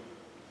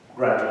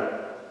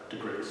graduate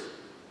degrees.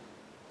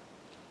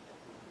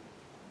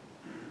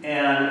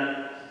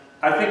 And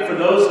I think for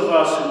those of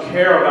us who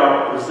care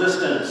about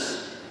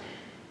resistance,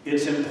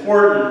 it's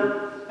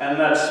important, and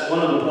that's one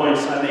of the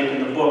points I make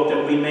in the book,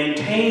 that we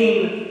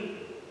maintain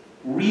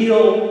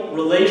real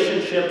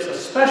relationships,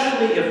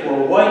 especially if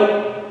we're white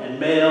and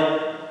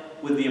male,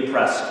 with the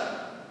oppressed.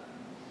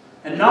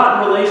 And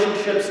not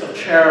relationships of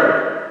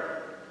charity,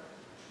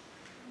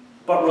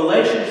 but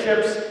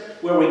relationships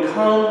where we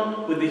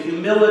come with the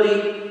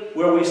humility,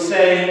 where we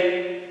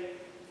say,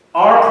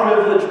 our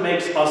privilege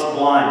makes us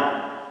blind.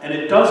 And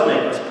it does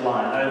make us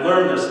blind. I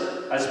learned this.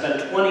 I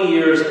spent 20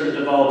 years in the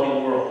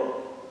developing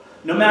world.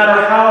 No matter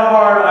how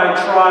hard I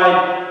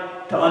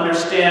tried to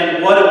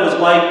understand what it was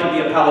like to be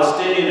a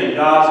Palestinian in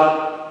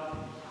Gaza,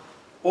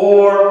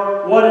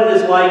 or what it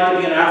is like to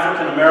be an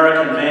African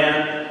American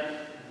man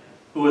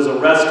who is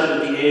arrested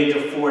at the age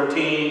of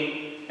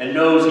 14 and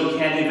knows he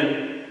can't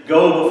even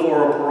go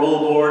before a parole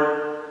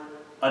board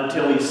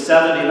until he's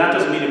 70. And that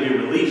doesn't mean to be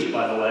released,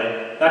 by the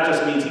way. That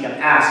just means he can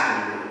ask to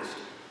be released.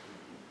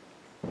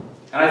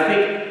 And I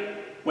think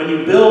when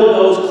you build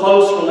those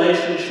close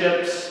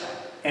relationships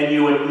and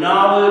you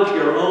acknowledge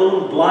your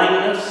own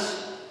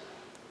blindness,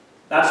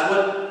 that's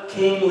what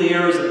King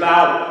Lear is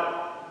about.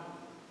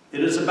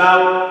 It is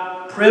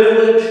about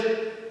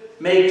privilege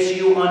makes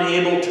you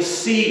unable to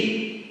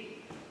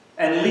see.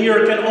 And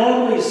Lear can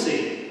only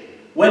see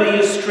when he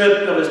is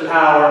stripped of his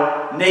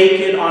power,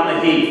 naked on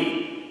the heath.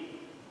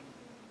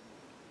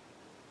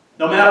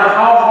 No matter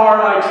how hard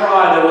I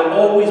try, there will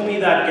always be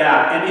that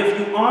gap. And if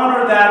you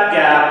honor that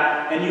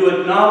gap and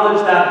you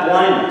acknowledge that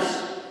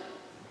blindness,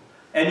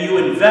 and you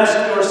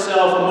invest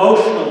yourself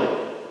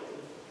emotionally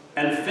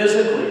and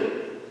physically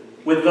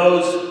with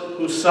those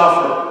who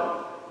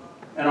suffer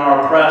and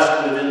are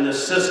oppressed within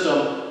this system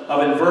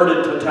of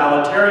inverted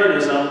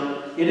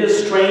totalitarianism, it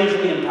is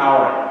strangely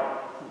empowering.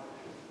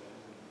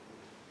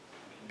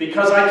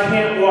 Because I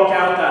can't walk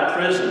out that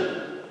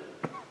prison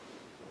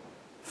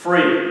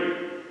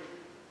free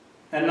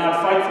and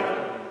not fight for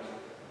them.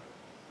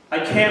 I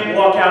can't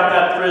walk out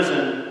that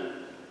prison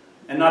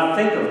and not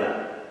think of that.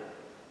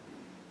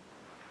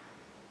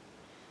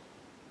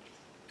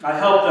 I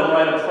helped them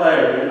write a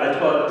play. I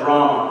taught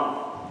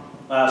drama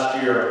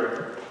last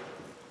year.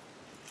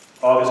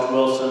 August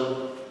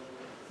Wilson,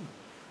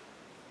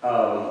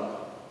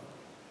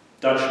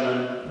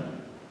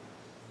 Dutchman,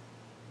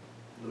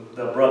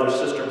 the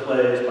brother-sister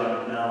plays by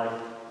McNally.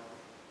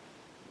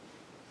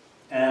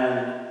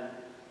 And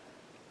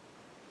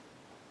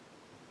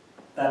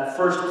that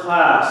first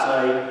class,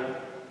 I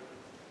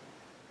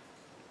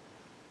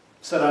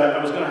said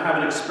I was going to have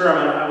an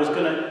experiment. I was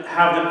going to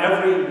have them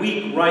every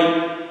week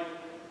write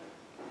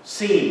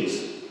scenes,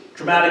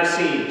 dramatic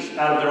scenes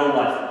out of their own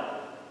life.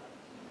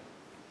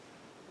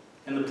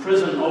 And the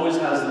prison always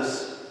has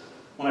this,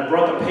 when I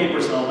brought the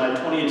papers home, I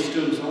had 28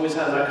 students, it always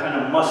has that kind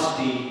of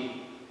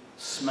musty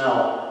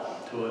smell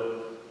to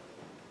it.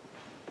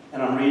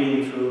 And I'm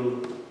reading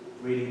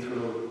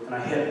through, and I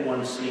hit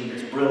one scene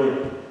that's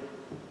brilliant.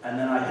 And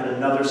then I hit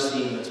another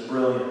scene that's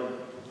brilliant.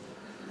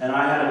 And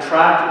I had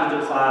attracted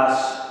to the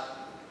class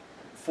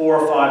 4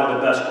 or 5 of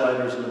the best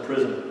writers in the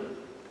prison.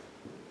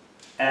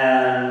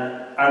 And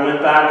I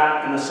went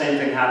back and the same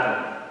thing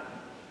happened.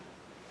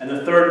 And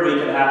the third week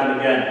it happened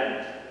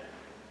again.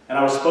 And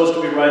I was supposed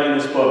to be writing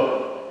this book.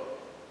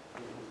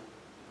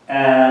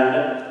 And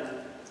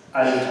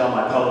I didn't tell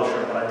my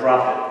publisher, but I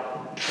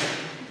dropped it.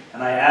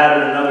 And I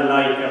added another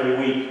night every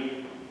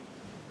week.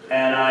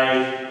 And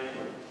I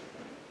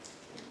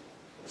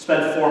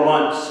spent 4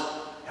 months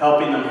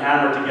helping them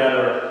hammer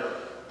together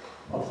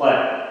a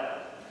play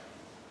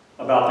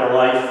about their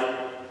life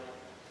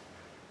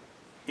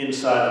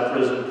inside the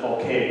prison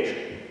called Cage.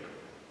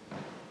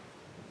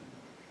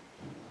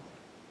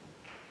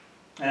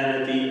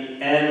 And at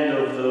the end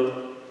of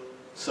the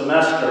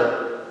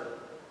semester,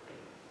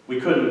 we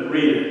couldn't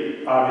read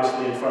it,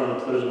 obviously, in front of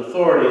the prison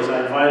authorities.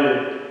 I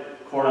invited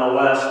Cornel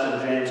West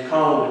and James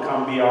Cone to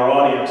come be our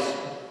audience.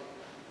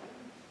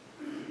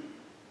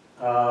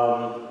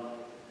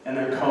 And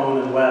then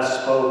Cone and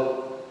West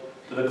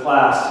spoke to the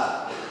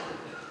class,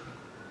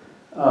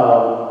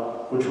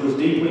 which was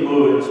deeply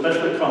moving,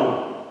 especially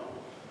Cone.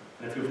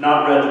 And if you've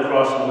not read The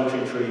Cross and the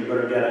Lynching Tree, you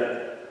better get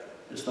it.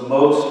 It's the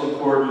most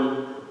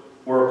important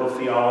work of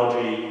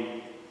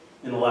theology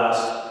in the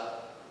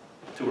last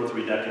 2 or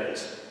 3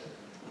 decades.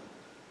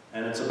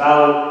 And it's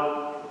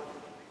about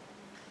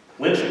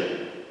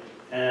lynching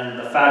and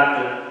the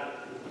fact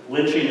that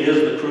lynching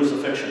is the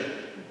crucifixion.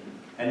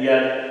 And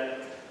yet,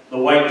 the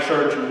white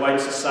church and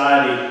white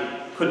society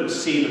couldn't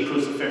see the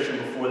crucifixion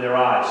before their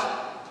eyes.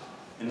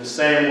 In the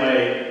same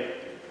way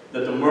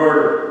that the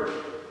murder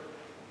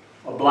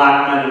of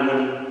black men and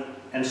women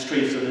and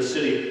streets of the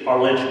city are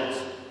lynchings.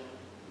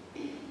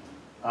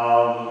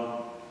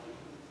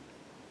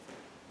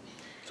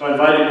 So I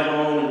invited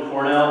Cone and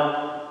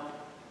Cornell,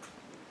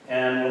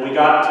 and when we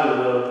got to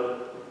the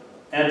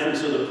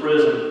entrance of the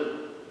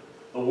prison,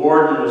 the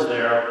warden was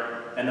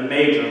there, and the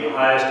major, the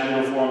highest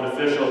uniformed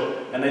official,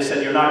 and they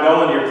said, "You're not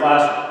going to your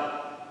classroom.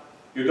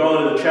 You're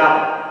going to the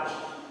chapel."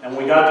 And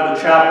when we got to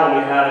the chapel,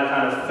 we had a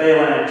kind of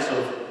phalanx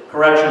of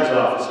corrections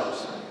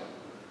officers.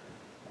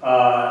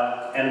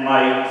 And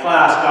my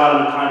class got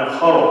in a kind of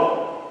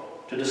huddle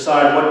to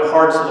decide what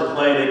parts of the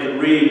play they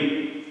could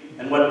read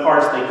and what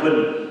parts they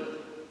couldn't.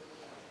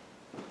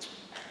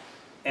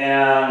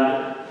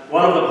 And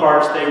one of the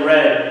parts they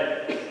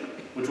read,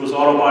 which was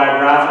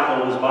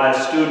autobiographical, was by a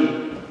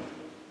student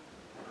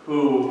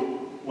who,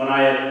 when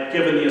I had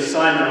given the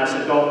assignment, I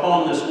said, "Go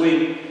home this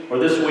week, or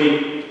this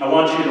week, I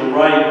want you to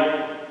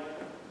write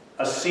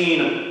a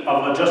scene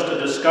of just a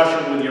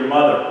discussion with your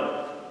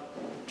mother.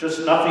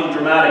 Just nothing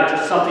dramatic,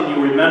 just something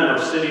you remember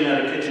sitting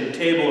at a kitchen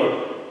table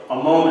or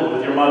a moment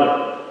with your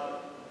mother."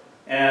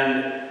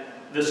 And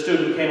this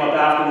student came up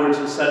afterwards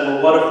and said,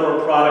 "Well, what if we're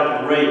a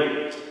product of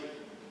rape?"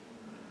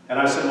 And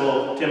I said,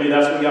 "Well, Timmy,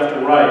 that's what you have to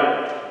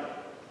write."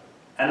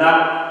 And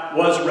that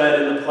was read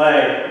in the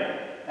play,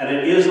 and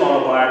it is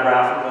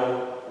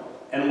autobiographical,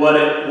 and what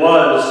it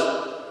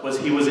was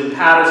he was in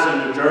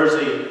Paterson, New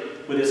Jersey,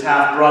 with his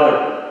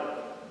half-brother,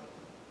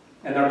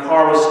 and their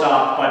car was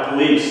stopped by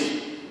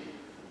police,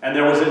 and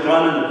there was a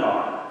gun in the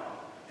car,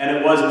 and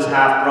it was his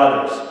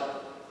half-brother's.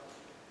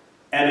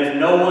 And if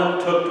no one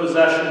took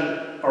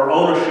possession or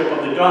ownership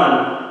of the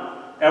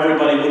gun,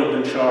 everybody would have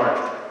been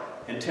charged.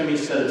 And Timmy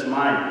said, "It's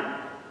mine."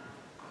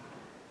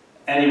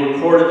 And he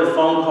recorded the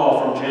phone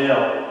call from jail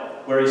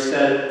where he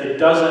said, "It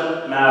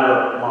doesn't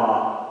matter,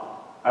 Mom.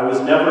 I was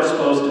never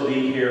supposed to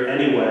be here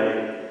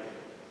anyway,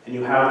 and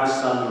you have the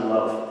son you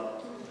love."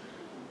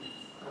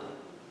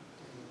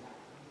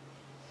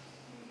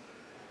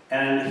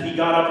 And he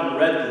got up and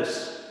read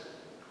this.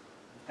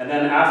 And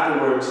then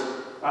afterwards,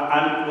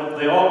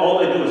 all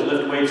they do is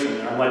lift weights in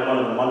there. I'm like one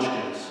of the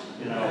munchkins,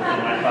 in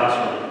my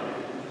classroom.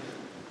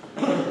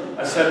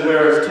 I said,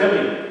 "Where is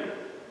Timmy?"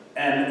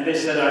 And they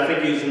said, "I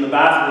think he's in the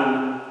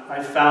bathroom.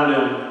 I found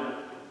him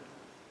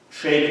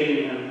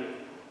shaking and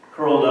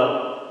curled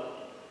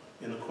up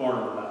in the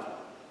corner of the bathroom."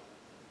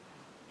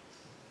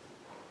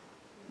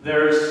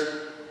 There's,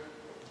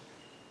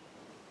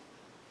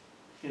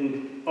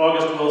 in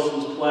August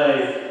Wilson's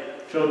play,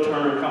 Joe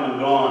Turner, Come and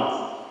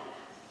Gone,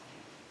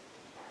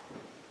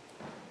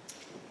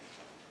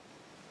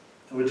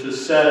 which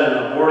is set in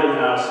a boarding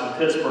house in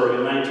Pittsburgh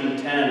in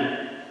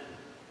 1910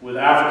 with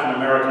African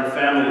American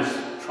families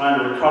trying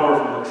to recover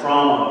from the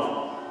trauma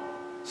of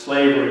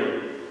slavery,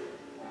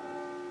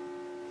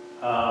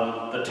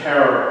 the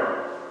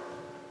terror,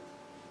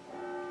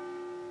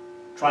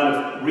 trying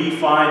to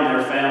re-find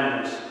their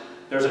families.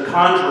 There's a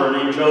conjurer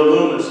named Joe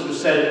Loomis who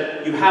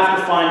said, "You have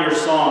to find your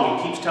song."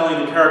 He keeps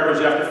telling the characters,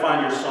 "You have to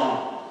find your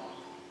song."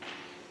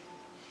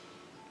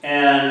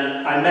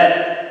 And I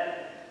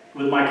met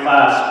with my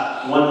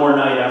class one more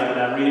night after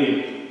that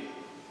reading.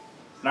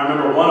 And I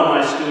remember one of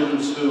my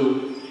students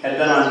who had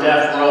been on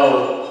death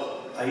row,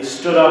 he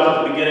stood up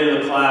at the beginning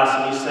of the class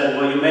and he said,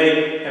 "Well, you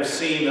may have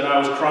seen that I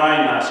was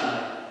crying last night.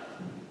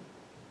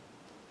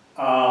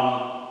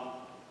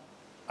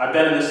 I've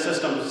been in this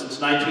system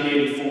since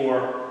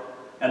 1984,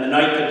 and the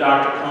night that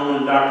Dr. Cohn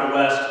and Dr.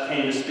 West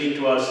came to speak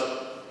to us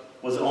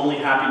was the only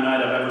happy night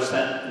I've ever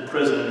spent in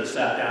prison," and he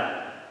sat down.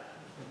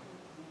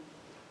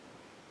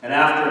 And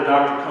after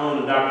Dr. Cohn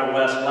and Dr.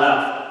 West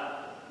left,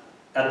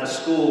 at the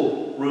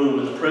school room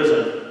in the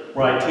prison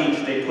where I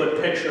teach, they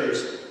put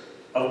pictures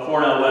of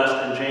Cornel West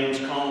and James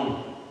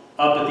Cohn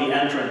up at the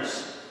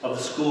entrance of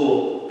the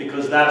school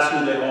because that's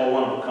who they all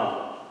want to become.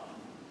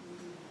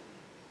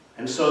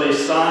 And so they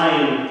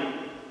signed,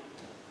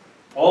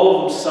 all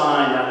of them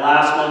signed, that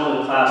last moment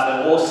of the class,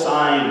 they all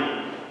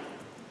signed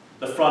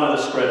the front of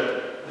the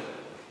script.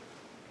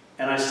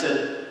 And I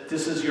said,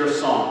 "This is your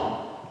song."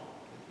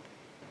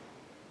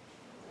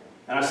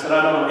 And I said,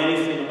 "I don't know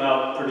anything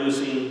about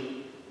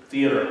producing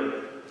theater,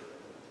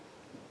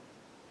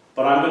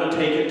 but I'm going to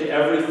take it to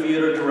every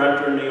theater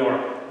director in New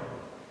York."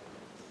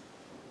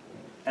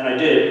 And I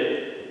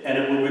did, and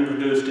it will be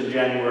produced in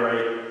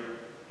January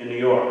in New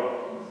York.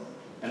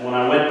 And when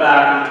I went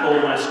back and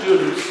told my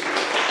students,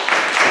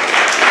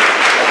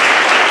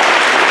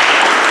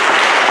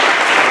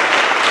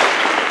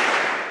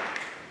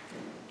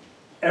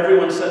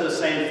 everyone said the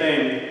same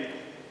thing,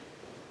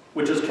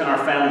 which is, "Can our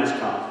families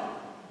come?"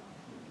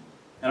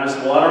 And I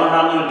said, "Well, I don't know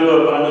how I'm going to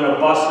do it, but I'm going to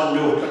bust in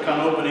Newark on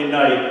opening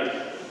night,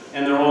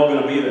 and they're all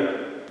going to be there."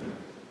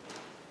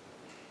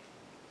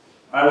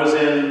 I was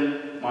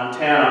in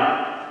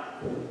Montana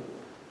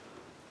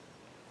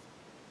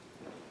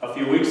a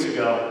few weeks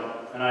ago,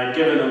 and I had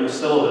given them the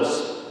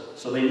syllabus,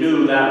 so they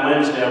knew that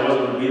Wednesday I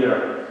wasn't going to be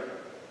there.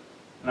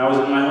 And I was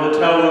in my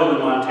hotel room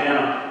in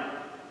Montana,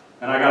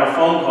 and I got a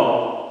phone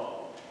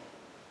call,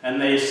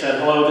 and they said,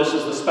 "Hello, this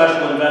is the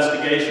Special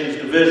Investigations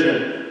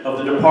Division of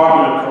the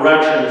Department of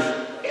Corrections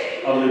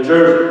of New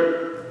Jersey.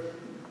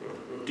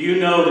 Do you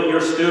know that your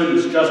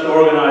students just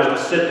organized a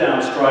sit-down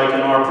strike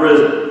in our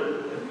prison?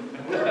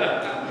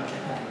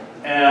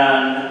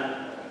 And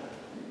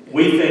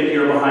we think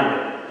you're behind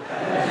it."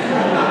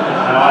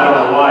 Now, I don't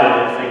know why I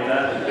didn't think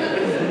that.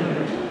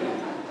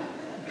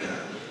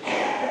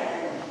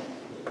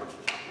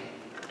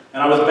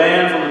 And I was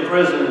banned from the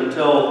prison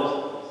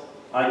until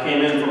I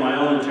came in for my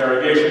own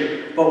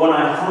interrogation. But when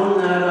I hung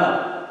that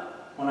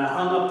up, when I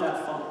hung up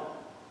that phone,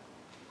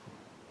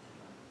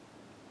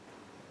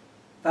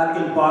 that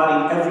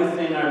embodied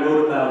everything I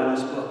wrote about in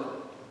this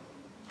book,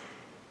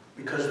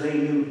 because they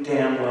knew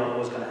damn well what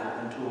was going to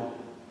happen to them.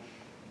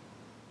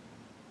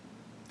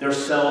 Their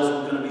cells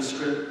were going to be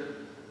stripped.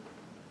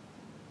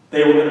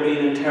 They were going to be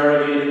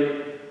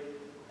interrogated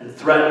and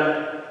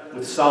threatened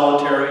with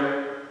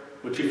solitary,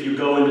 which if you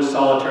go into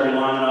solitary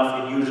long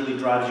enough, it usually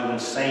drives you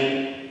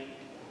insane.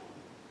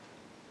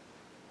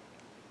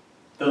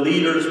 The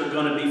leaders were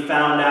going to be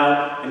found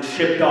out and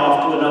shipped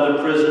off to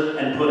another prison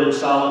and put in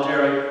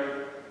solitary.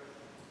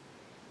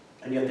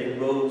 And yet they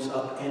rose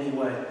up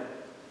anyway.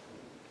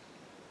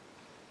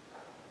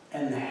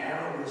 And the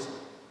heroism,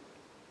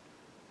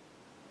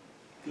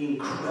 the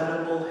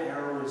incredible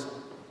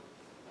heroism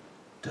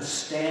to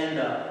stand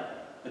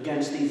up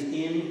against these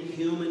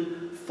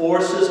inhuman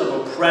forces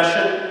of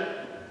oppression,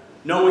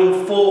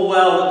 knowing full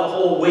well that the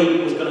whole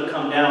weight was going to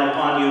come down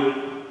upon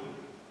you,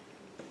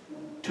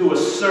 to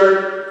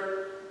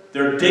assert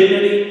their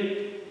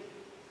dignity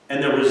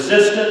and their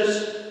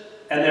resistance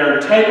and their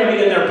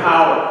integrity and their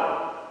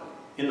power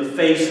in the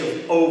face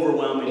of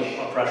overwhelming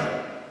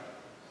oppression.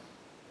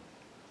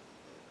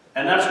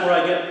 And that's where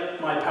I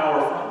get my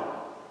power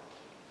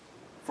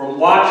from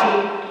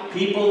watching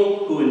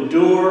people who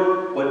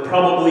endure what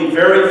probably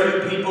very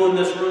few people in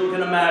this room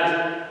can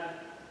imagine,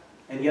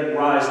 and yet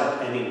rise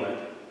up anyway.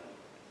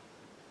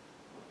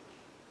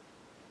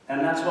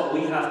 And that's what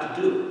we have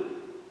to do.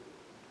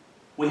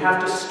 We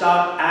have to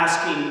stop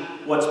asking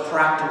what's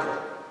practical.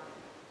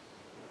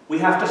 We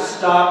have to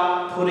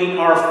stop putting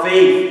our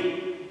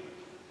faith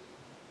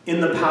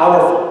in the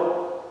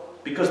powerful,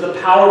 because the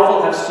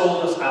powerful have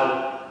sold us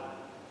out.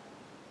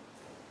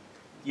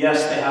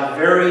 Yes, they have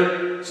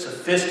very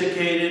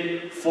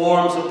sophisticated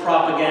forms of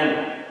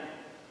propaganda,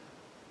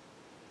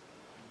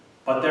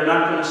 but they're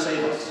not going to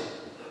save us.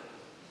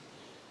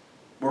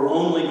 We're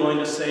only going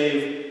to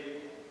save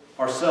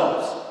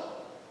ourselves.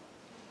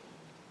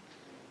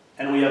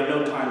 And we have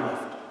no time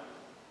left.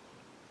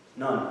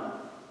 None.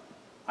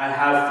 I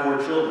have 4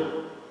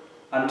 children.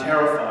 I'm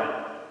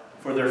terrified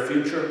for their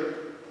future.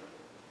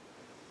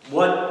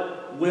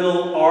 What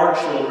will our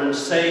children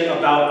say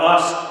about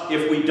us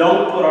if we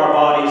don't put our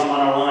bodies on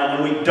our line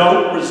and we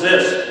don't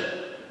resist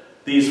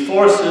these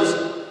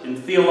forces, in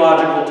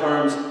theological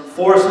terms,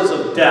 forces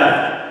of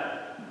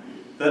death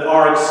that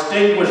are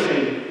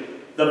extinguishing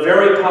the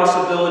very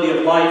possibility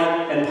of life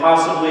and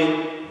possibly,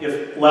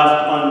 if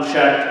left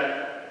unchecked,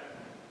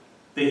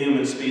 the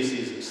human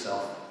species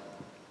itself?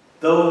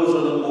 Those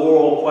are the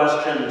moral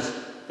questions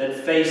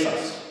that face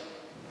us.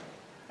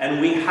 And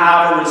we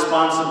have a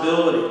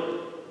responsibility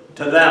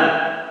to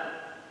them.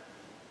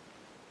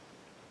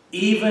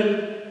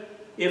 Even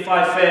if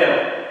I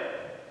fail,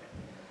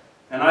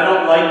 and I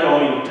don't like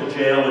going to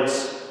jail,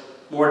 it's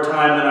more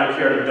time than I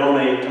care to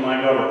donate to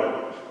my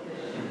government.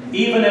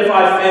 Even if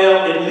I fail,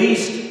 at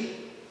least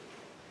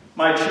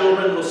my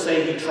children will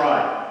say he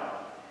tried.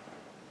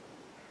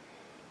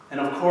 And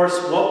of course,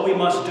 what we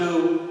must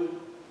do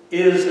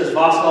is, as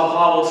Václav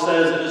Havel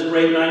says in his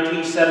great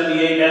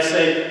 1978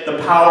 essay, The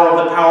Power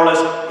of the Powerless,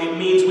 it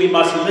means we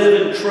must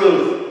live in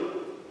truth.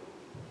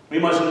 We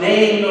must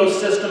name those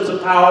systems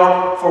of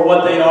power for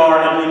what they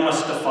are, and we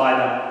must defy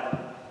them.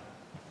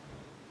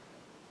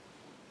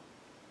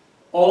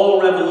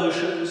 All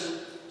revolutions,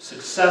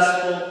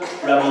 successful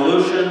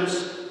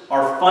revolutions,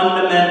 are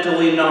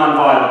fundamentally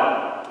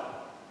nonviolent.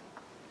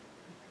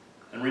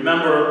 And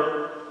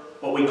remember,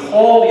 what we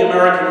call the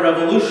American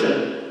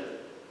Revolution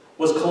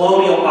was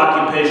colonial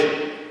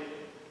occupation.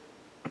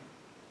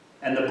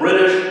 And the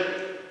British,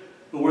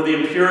 who were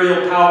the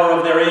imperial power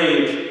of their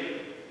age,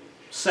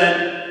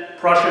 sent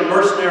Prussian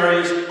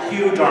mercenaries,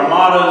 huge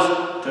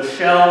armadas, to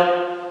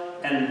shell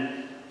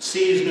and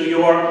seize New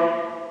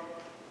York.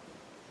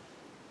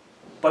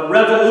 But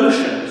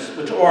revolutions,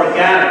 which are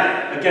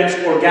organic, against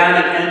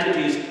organic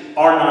entities,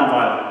 are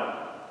nonviolent.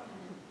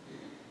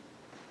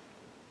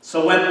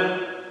 So when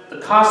the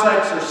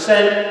Cossacks are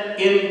sent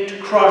in to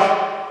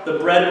crush the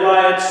bread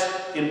riots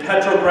in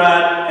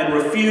Petrograd and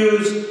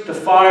refuse to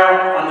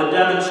fire on the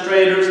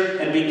demonstrators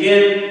and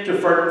begin to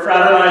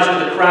fraternize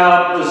with the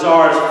crowd, the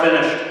Tsar is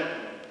finished.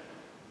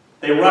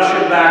 They rush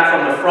him back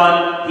from the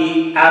front.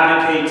 He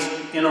abdicates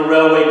in a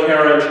railway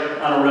carriage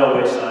on a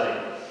railway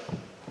siding.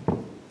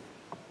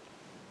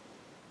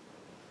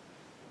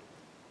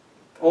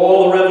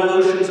 All the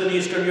revolutions in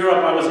Eastern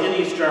Europe, I was in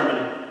East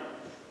Germany.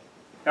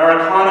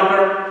 Erich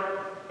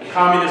Honecker, the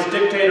communist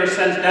dictator,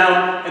 sends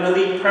down an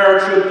elite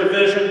paratroop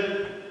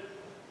division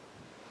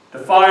to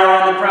fire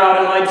on the crowd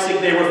in Leipzig.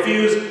 They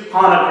refuse.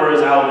 Honecker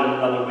is out in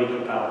another week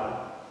of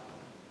power.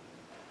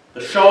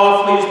 The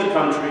Shah flees the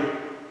country.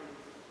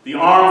 The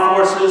armed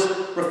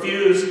forces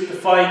refuse to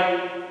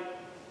fight,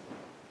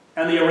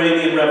 and the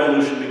Iranian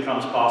Revolution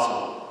becomes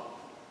possible.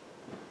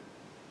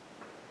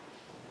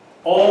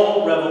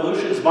 All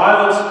revolutions,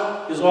 violence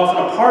is often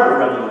a part of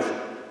revolution.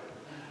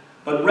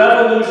 But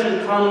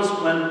revolution comes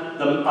when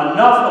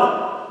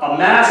a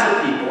mass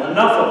of people,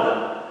 enough of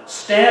them,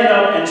 stand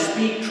up and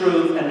speak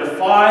truth and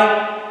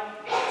defy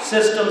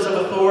systems of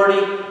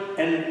authority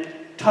and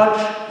touch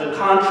the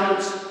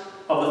conscience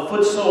of the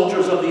foot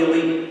soldiers of the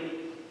elite.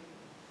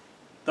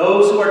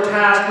 Those who are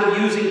tasked with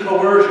using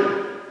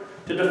coercion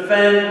to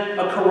defend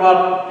a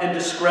corrupt and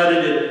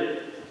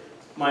discredited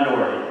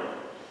minority.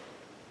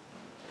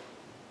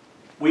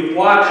 We've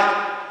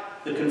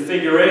watched the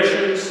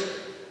configurations,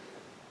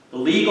 the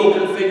legal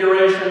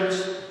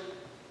configurations,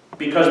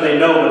 because they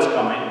know what's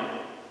coming.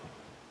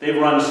 They've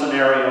run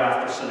scenario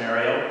after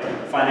scenario: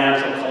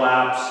 financial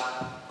collapse,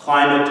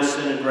 climate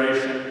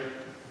disintegration,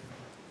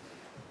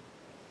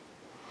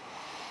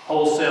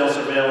 wholesale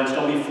surveillance.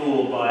 Don't be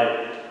fooled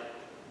by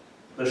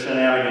the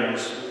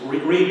shenanigans.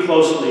 Read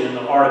closely in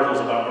the articles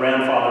about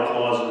grandfather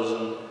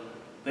clauses,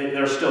 and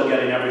they're still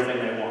getting everything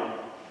they want.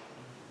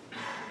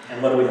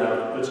 And what do we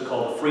have? What's it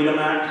called? The Freedom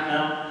Act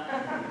now?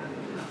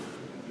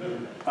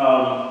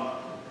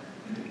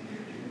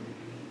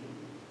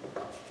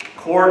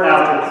 Court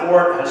after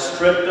court has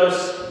stripped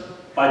us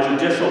by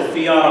judicial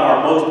fiat of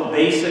our most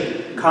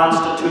basic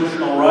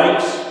constitutional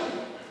rights.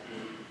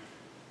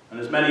 And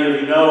as many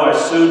of you know, I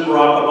sued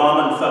Barack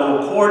Obama in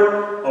federal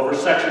court over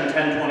Section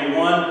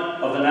 1021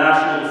 of the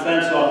National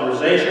Defense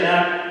Authorization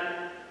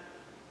Act.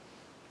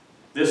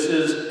 This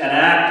is an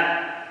act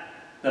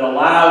that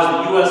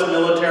allows the U.S.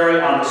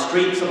 military on the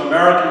streets of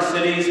American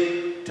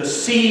cities to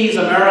seize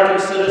American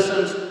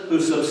citizens who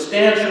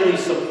substantially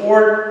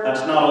support,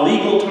 that's not a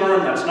legal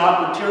term, that's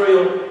not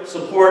material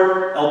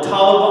support, the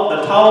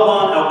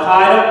Taliban,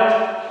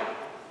 Al-Qaeda,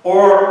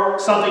 or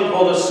something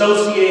called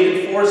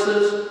associated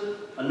forces,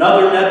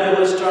 another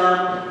nebulous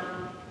term,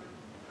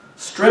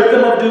 strip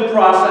them of due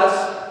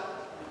process,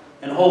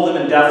 and hold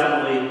them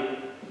indefinitely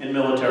in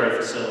military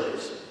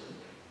facilities.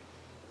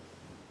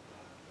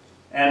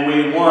 And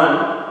we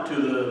won, to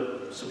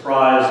the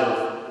surprise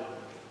of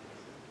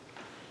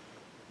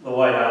the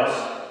White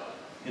House,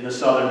 in the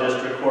Southern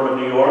District Court of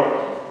New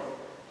York.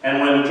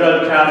 And when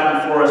Judge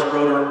Catherine Forrest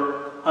wrote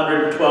her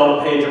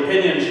 112-page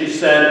opinion, she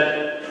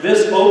said,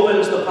 this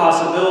opens the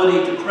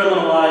possibility to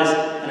criminalize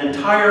an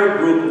entire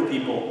group of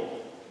people.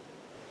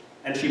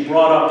 And she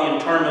brought up the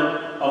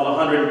internment of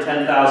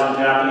 110,000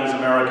 Japanese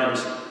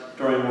Americans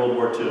during World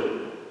War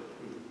II.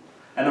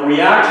 And the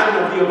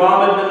reaction of the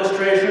Obama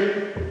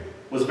administration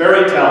was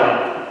very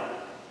telling.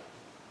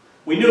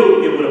 We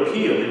knew it would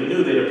appeal, we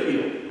knew they'd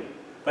appeal.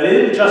 But it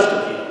didn't just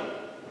appeal.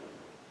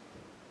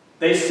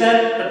 They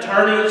sent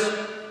attorneys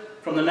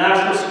from the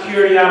national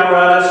security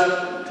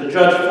apparatus to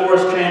Judge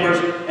Forrest Chambers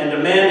and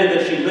demanded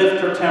that she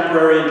lift her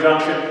temporary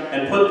injunction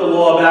and put the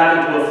law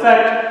back into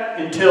effect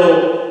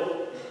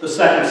until the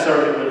Second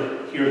Circuit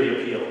would hear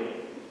the appeal.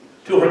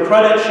 To her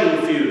credit, she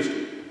refused,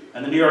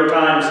 and the New York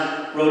Times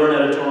wrote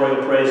an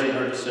editorial praising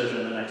her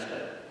decision the next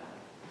day.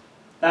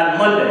 That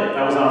Monday,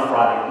 that was on a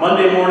Friday,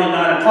 Monday morning,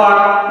 9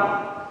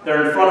 o'clock,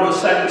 they're in front of the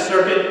Second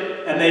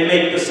Circuit, and they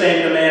make the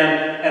same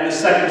demand, and the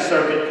Second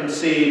Circuit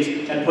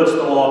concedes and puts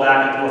the law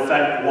back into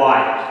effect.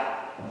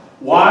 Why?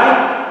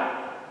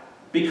 Why?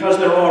 Because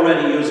they're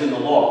already using the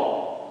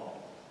law.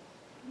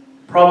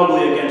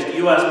 Probably against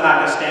U.S.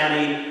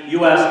 Pakistani,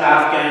 U.S.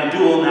 Afghan,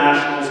 dual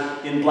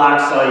nationals in black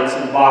sites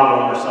in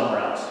Bagram or somewhere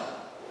else.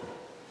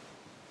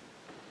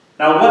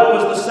 Now, what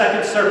was the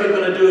Second Circuit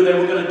going to do? They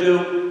were going to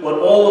do what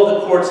all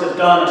of the courts have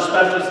done,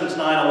 especially since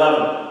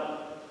 9/11.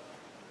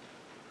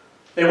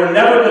 They were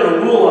never going to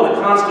rule on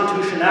the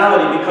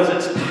constitutionality because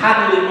it's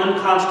patently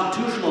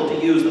unconstitutional to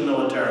use the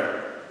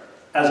military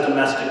as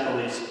domestic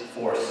police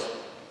force.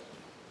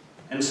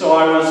 And so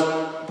I was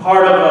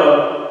part of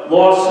a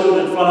lawsuit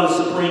in front of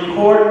the Supreme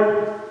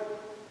Court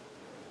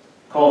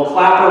called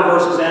Clapper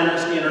versus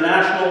Amnesty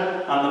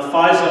International on the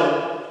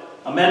FISA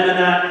Amendment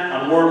Act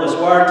on warrantless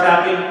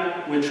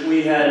wiretapping, which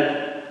we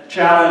had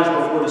challenged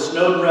before the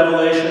Snowden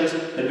revelations.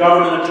 The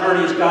government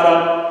attorneys got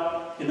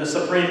up in the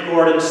Supreme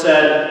Court and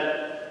said,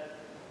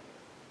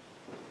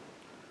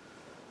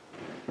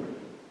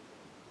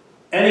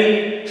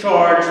 any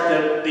charge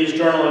that these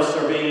journalists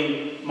are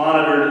being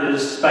monitored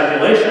is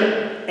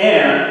speculation,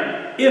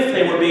 and if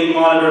they were being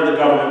monitored, the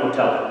government would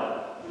tell them.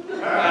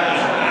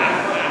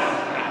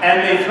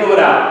 And they threw it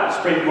out. The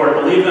Supreme Court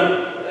believed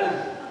them.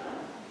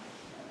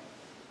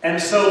 And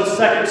so the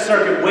Second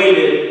Circuit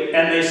waited,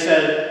 and they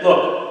said,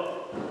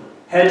 look,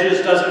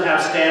 Hedges doesn't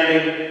have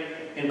standing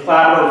in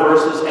Clapper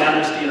versus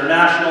Amnesty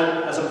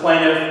International as a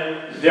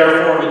plaintiff,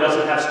 therefore he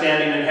doesn't have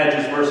standing in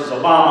Hedges versus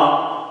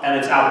Obama, and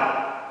it's out.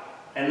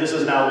 And this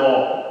is now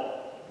law.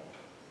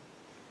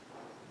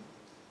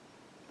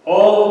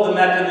 All of the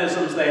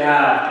mechanisms they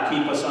have to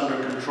keep us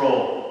under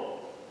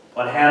control,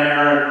 what Hannah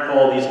Arendt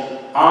called these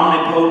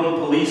omnipotent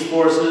police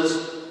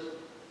forces,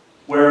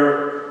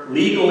 where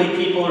legally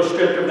people are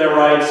stripped of their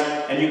rights,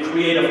 and you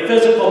create a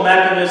physical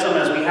mechanism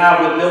as we have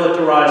with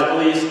militarized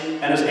police.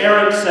 And as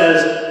Arendt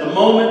says, the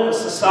moment a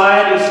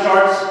society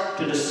starts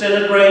to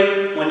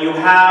disintegrate, when you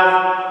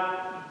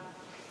have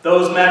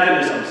those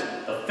mechanisms,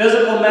 the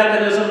physical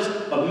mechanisms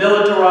of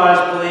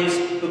militarized police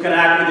who can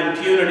act with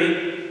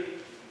impunity,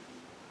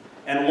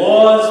 and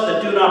laws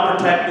that do not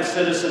protect the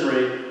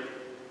citizenry,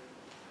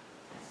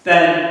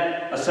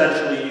 then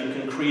essentially you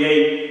can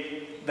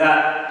create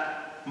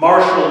that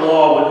martial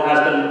law that has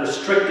been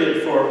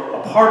restricted for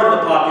a part of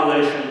the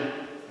population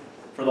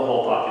for the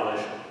whole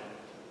population.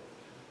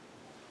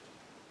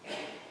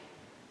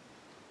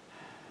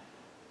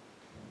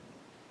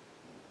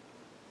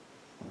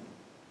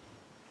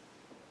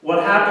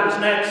 What happens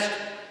next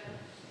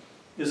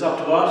is up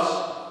to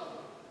us.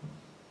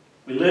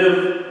 We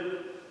live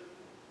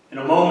in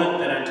a moment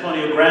that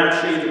Antonio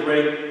Gramsci, the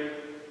great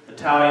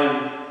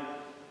Italian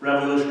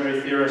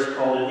revolutionary theorist,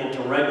 called an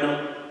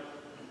interregnum.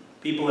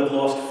 People have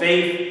lost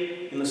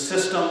faith in the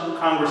system.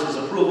 Congress's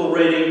approval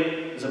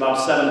rating is about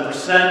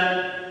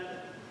 7%.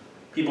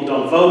 People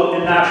don't vote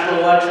in national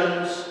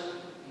elections.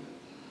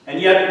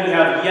 And yet we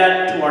have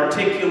yet to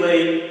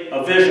articulate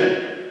a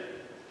vision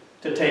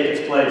to take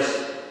its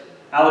place.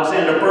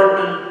 Alexander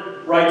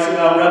Berkman writes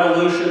about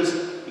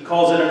revolutions. He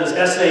calls it in his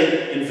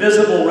essay,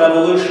 Invisible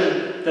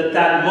Revolution, that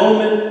that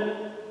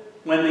moment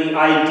when the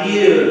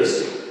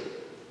ideas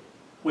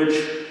which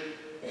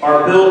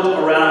are built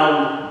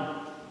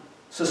around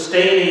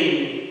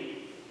sustaining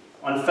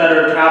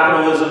unfettered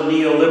capitalism,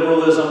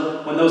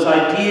 neoliberalism, when those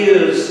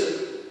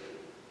ideas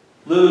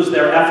lose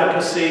their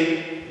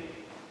efficacy,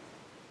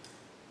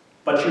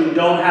 but you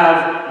don't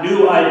have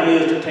new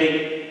ideas to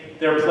take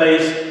their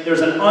place,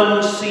 there's an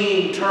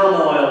unseen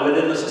turmoil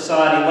within the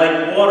society,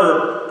 like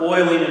water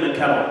boiling in a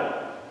kettle.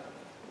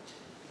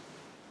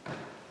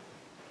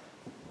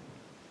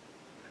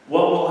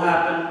 What will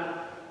happen?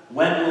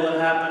 When will it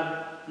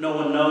happen? No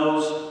one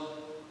knows.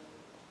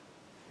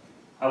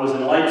 I was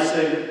in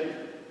Leipzig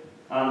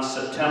on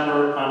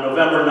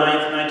November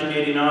 9th,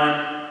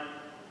 1989,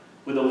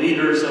 with the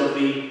leaders of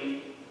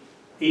the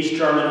East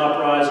German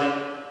uprising,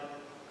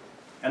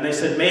 and they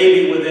said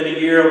maybe within a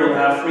year we'll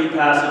have free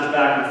passage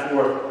back and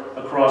forth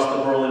across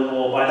the Berlin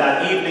Wall. By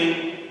that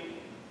evening,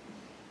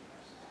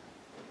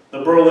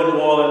 the Berlin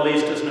Wall, at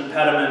least as an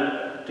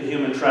impediment to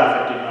human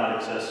traffic, did not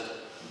exist.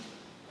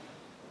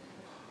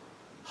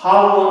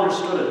 Havel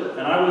understood it,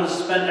 and I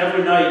spent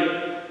every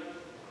night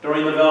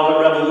during the Velvet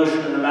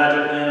Revolution in the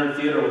Magic Lantern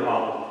Theater with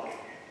Havel,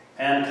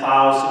 and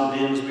Klaus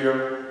and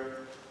Dinsbier,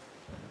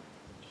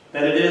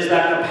 that it is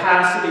that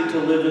capacity to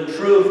live in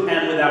truth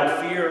and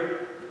without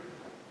fear.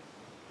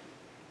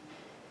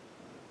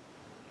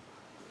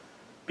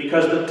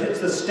 Because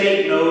the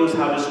state knows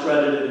how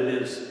discredited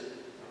it is.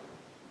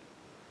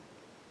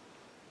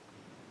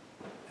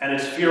 And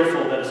it's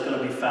fearful that it's going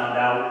to be found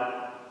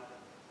out.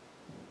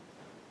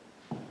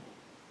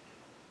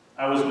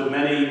 I was with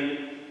many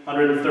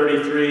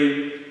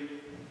 133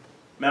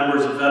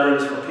 members of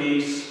Veterans for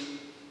Peace,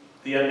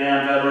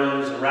 Vietnam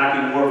veterans,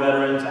 Iraqi war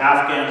veterans,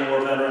 Afghan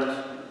war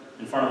veterans,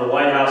 in front of the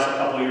White House a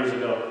couple years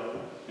ago.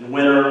 In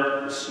winter,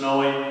 it was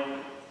snowing.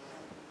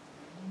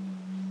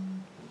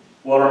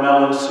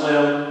 Watermelon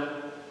Slim,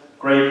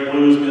 great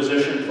blues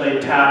musician,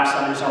 played taps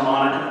on his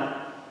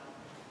harmonica.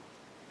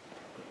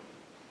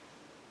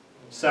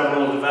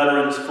 Several of the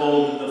veterans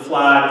folded the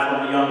flag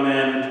from a young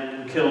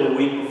man who killed a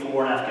week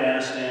before in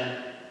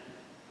Afghanistan.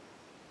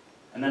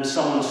 And then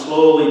someone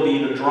slowly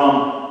beat a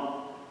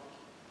drum.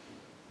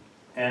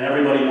 And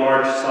everybody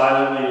marched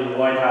silently to the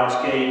White House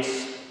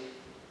gates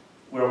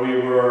where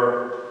we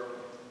were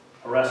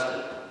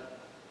arrested.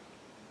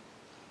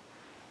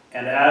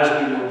 And as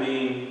we were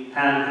being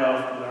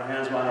handcuffed with our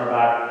hands behind our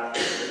back,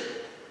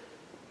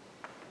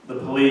 the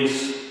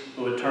police,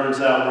 who it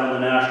turns out were in the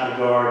National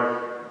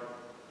Guard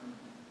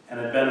and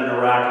had been in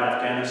Iraq and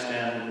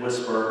Afghanistan, would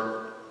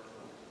whisper,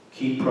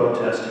 "Keep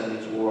protesting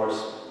these wars."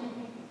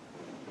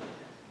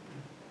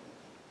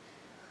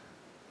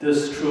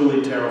 This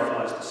truly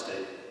terrifies the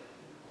state.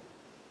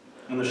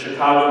 When the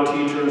Chicago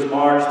teachers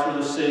marched through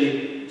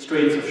the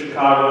streets of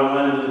Chicago and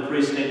went into the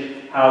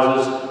precinct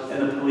houses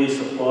and the police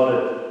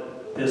applauded,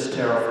 this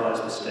terrifies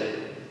the state.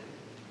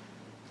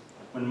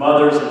 When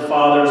mothers and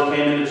fathers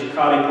came into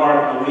Zuccotti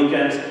Park on the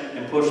weekends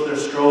and pushed their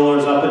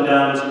strollers up and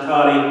down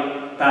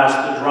Zuccotti, past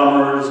the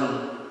drummers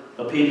and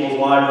the People's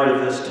Library,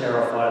 this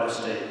terrified the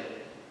state.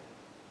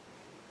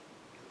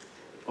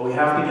 But we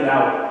have to get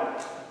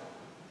out.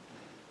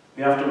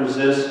 We have to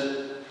resist.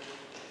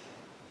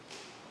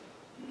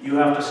 You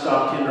have to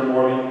stop Kinder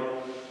Morgan.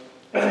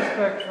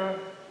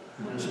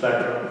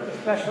 Inspector.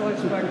 Special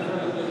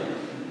Inspector.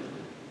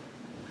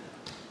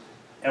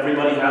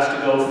 Everybody has to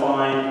go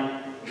find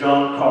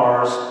junk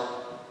cars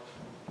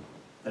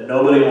that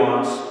nobody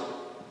wants.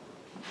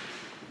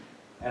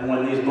 And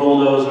when these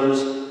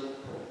bulldozers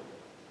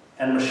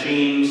and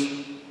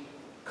machines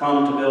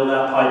come to build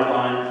that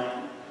pipeline,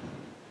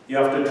 you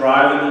have to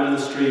drive them into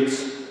the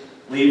streets,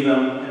 leave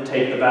them, and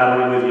take the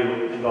battery with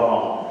you and go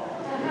home.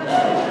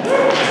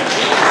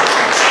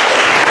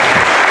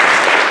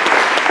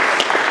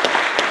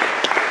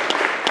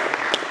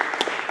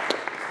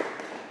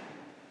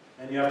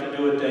 And you have to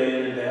do it day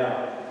in and day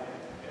out.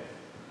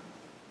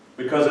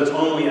 Because it's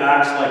only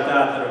acts like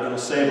that that are going to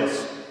save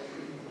us.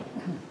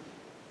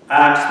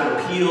 Acts that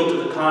appeal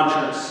to the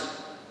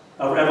conscience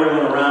of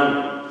everyone around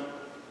you.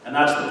 And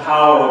that's the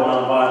power of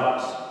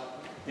nonviolence.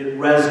 It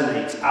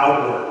resonates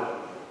outward.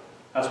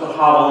 That's what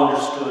Havel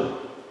understood.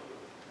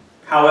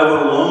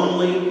 However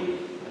lonely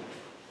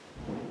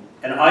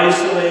and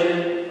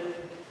isolated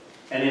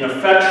and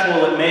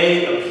ineffectual it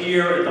may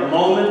appear at the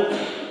moment,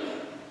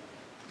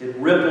 it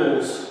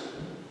ripples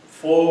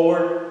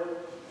forward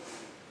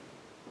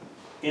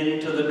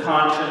into the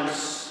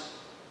conscience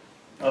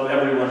of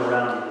everyone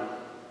around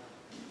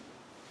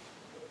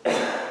you.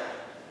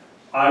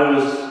 I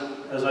was,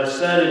 as I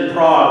said, in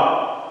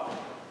Prague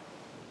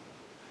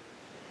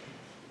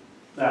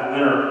that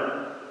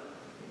winter,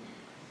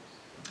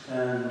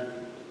 and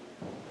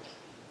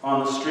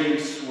on the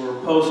streets were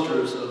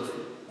posters of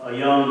a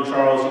young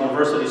Charles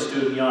University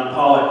student, Jan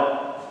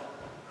Pollock,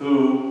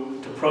 who,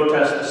 to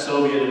protest the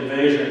Soviet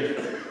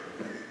invasion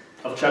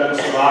of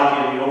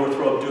Czechoslovakia and the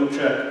overthrow of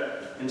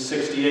Dubček in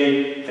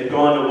 '68, had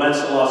gone to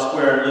Wenceslas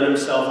Square and lit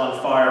himself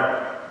on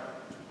fire.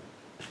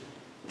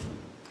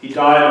 He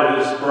died of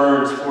his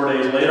burns 4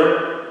 days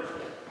later.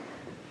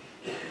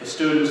 The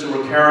students who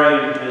were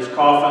carrying his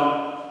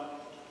coffin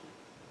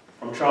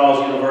from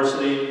Charles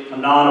University, a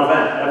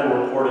non-event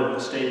ever reported in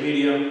the state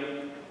media,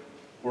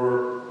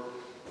 were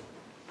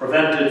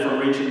prevented from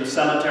reaching the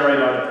cemetery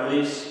by the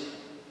police.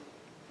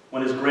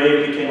 When his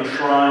grave became a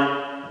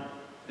shrine,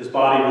 his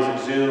body was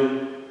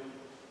exhumed,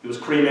 he was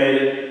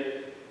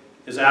cremated,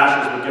 his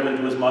ashes were given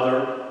to his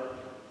mother,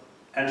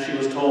 and she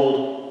was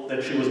told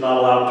that she was not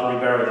allowed to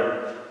rebury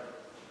them.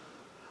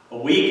 A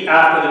week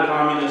after the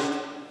communist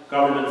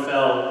government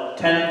fell,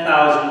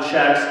 10,000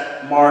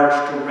 Czechs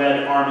marched to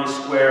Red Army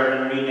Square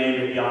and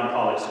renamed it Jan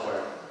Palach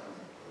Square.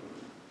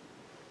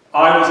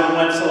 I was in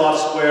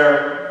Wenceslas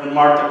Square when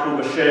Marta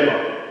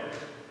Kubasheva,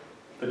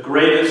 the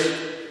greatest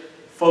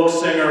folk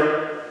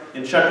singer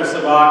in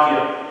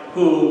Czechoslovakia,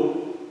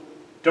 who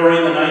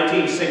during the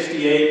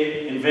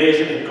 1968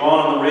 invasion had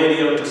gone on the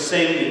radio to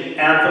sing the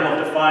anthem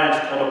of defiance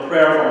called A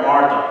Prayer for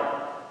Marta,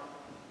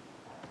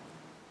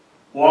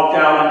 walked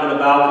out onto the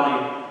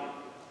balcony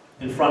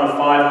in front of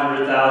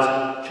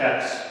 500,000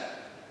 Czechs.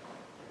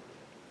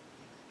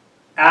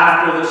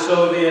 After the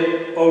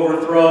Soviet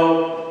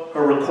overthrow,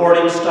 her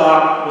recording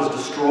stock was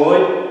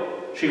destroyed.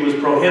 She was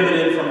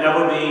prohibited from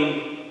ever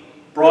being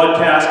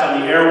broadcast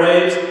on the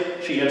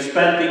airwaves. She had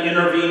spent the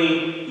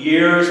intervening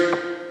years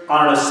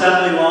on an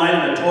assembly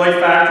line in a toy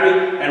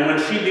factory, and when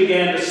she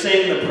began to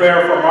sing the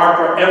prayer for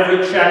Marta,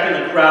 every Czech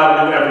in the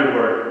crowd knew every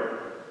word.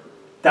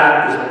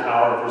 That is the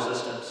power of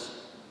resistance.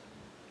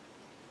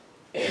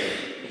 It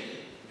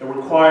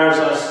requires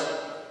us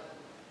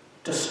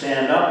to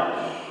stand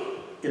up.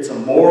 It's a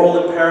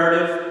moral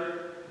imperative.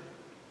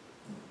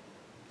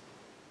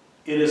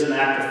 It is an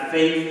act of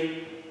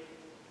faith.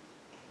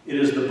 It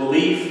is the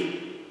belief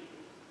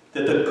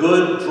that the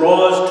good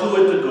draws to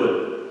it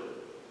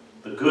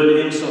the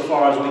good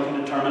insofar as we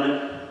can determine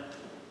it.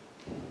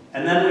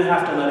 And then we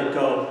have to let it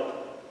go.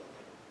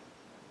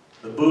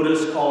 The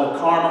Buddhists call it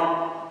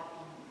karma.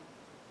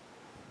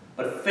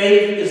 But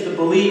faith is the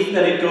belief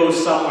that it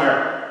goes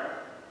somewhere.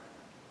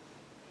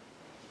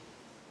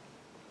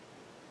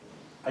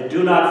 I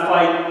do not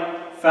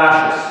fight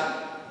fascists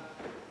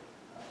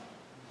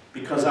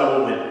because I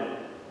will win.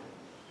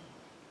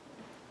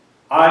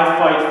 I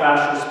fight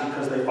fascists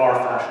because they are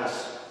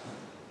fascists.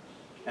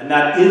 And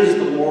that is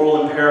the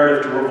moral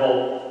imperative to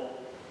revolt.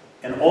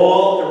 And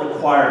all it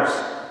requires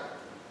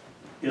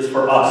is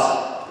for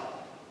us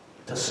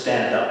to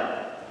stand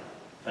up.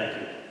 Thank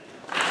you.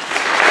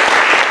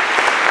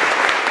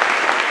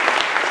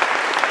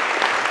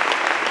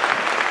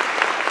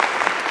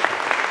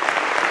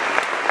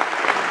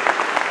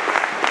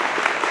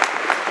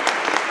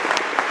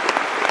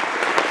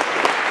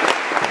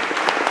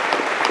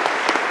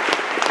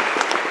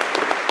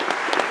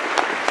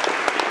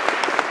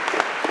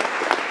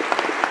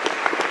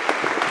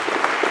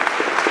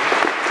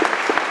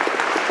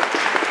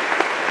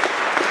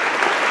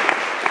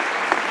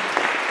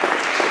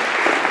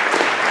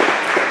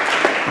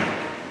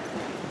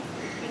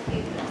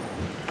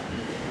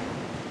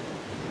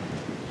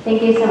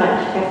 Thank you so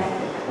much, Chris.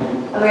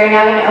 We are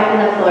now going to open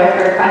the floor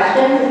for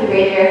questions. If you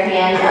raise your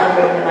hand, I'll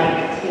bring the mic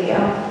to you.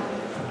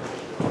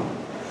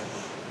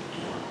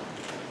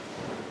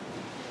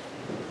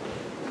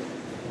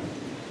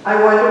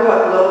 I wonder what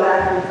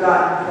blowback you've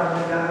gotten from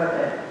the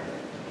government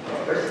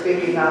for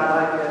speaking out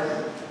like this.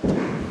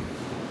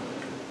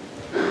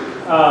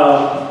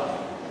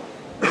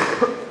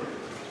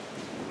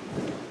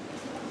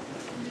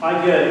 I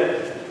get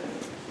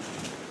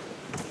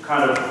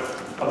kind of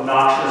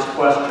obnoxious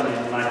questioning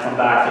when I come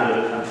back into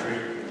the country.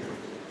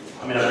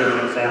 I mean, I'll give you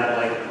an example.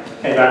 I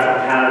came back from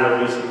Canada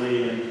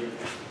recently, and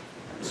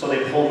so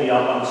they pulled me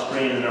up on the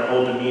screen, and their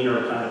whole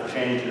demeanor kind of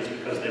changes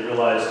because they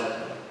realize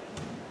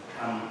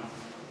I'm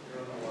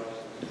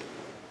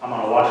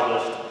on a watch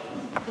list.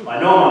 I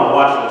know I'm on a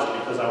watch list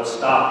because I was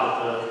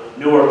stopped at the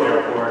Newark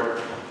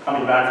airport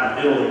coming back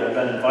from Italy. I've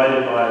been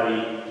invited by the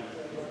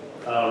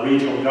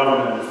regional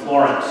government in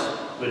Florence,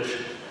 which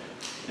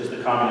is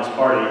the Communist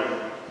Party,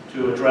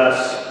 to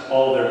address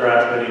all of their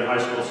graduating high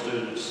school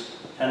students,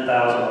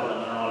 10,000 of them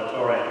in an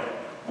auditorium.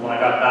 And when I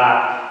got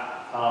back,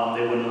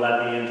 they wouldn't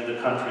let me into the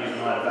country even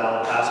though I had a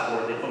valid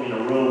passport. They put me in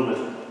a room with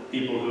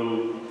people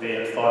who they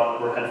had thought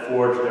had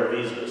forged their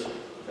visas.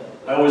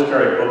 I always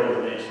carry a book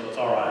with me, so it's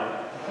all right.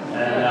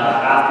 And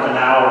after an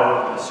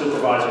hour, the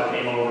supervisor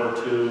came over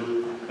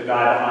to the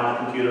guy behind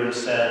the computer and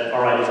said,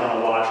 all right, he's on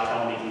a watch,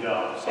 tell him he can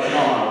go. So I know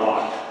I'm on a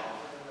watch.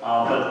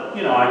 But,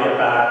 you know, I get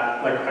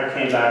back, like I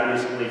came back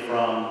recently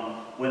from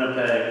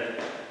Winnipeg,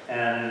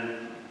 and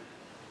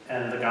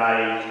the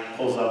guy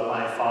pulls up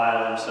my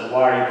file and said,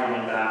 why are you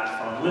coming back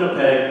from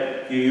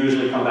Winnipeg? You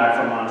usually come back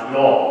from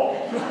Montreal.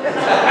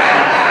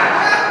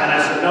 And I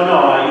said, no,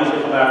 I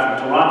usually come back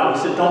from Toronto. He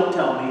said, don't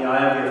tell me, I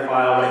have your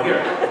file right here.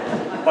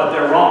 But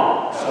they're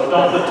wrong, so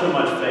don't put too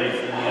much faith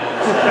in the end.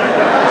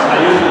 I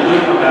usually do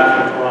come back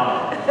from Toronto.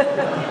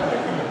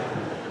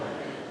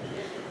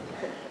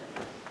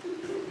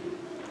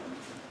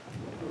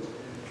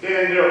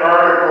 In your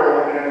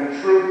article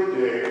in Truth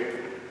Day,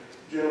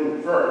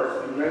 June 1st,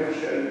 you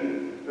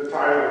mentioned the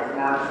title of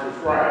Marx was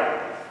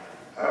right,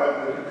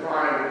 the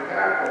decline of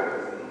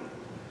capitalism,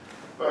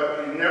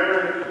 but he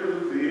never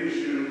included the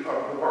issue of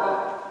the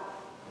bomb.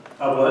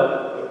 Of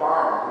what? The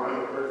bomb, in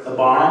other words. The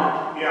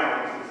bomb?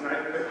 Yeah, it's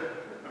like the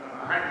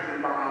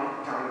hydrogen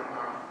bomb, atomic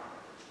bomb,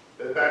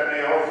 that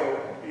may also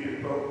be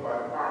invoked by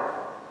the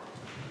powerful.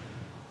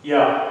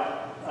 Yeah.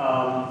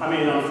 I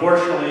mean,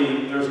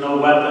 unfortunately, there's no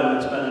weapon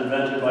that's been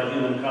invented by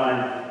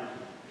humankind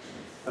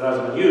that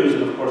hasn't been used,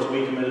 and of course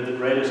we committed the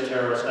greatest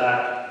terrorist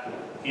act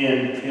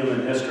in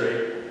human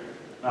history,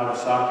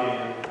 Nagasaki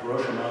and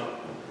Hiroshima,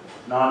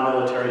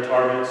 non-military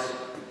targets,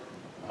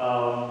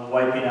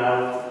 wiping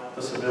out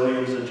the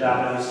civilians in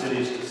Japanese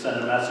cities to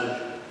send a message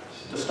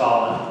to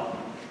Stalin.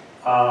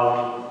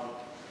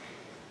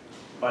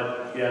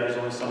 But yeah, there's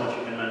only so much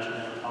you can mention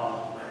in a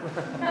column.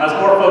 I was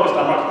more focused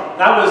on Marx.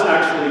 That was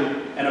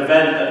actually an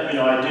event that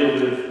I did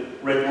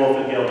with Rick Wolf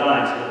and Gail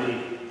Dines.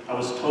 I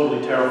was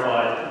totally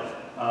terrified,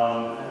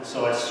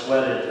 so I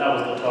sweated. That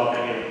was the talk I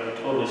gave, but I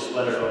totally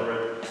sweated over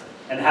it,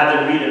 and had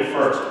them read it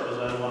first because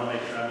I didn't want to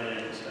make sure I made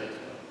any mistakes.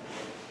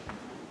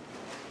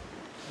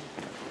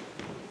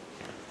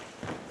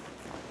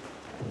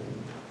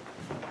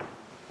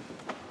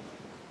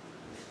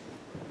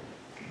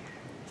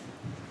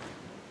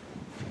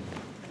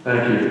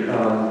 Thank you.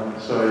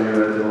 So you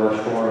were at the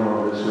Left Forum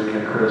over this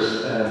weekend, Chris,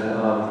 and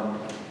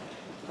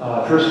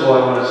first of all, I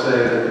want to say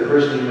that the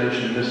person you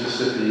mentioned,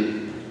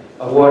 Mississippi,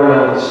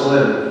 Watermelon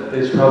Slim,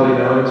 is probably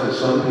known to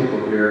some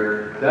people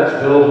here. That's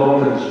Bill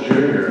Homans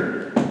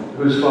Jr.,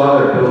 whose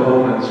father, Bill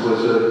Homans,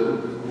 was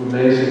an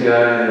amazing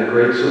guy and a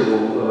great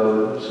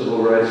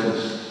civil rights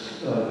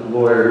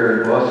lawyer here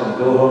in Boston.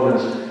 Bill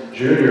Homans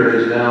Jr.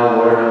 is now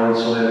Watermelon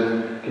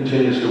Slim,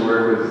 continues to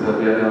work with the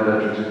Vietnam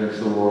Veterans Against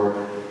the War,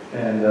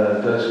 and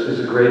is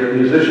a great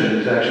musician.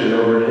 He's actually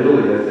over in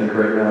Italy, I think,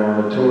 right now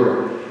on the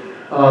tour.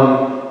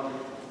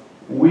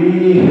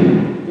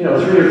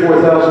 3,000 to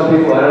 4,000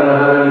 people, I don't know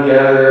how many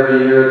gather every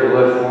year at the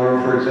Left Forum,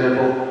 for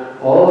example.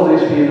 All of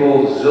these people,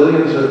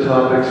 zillions of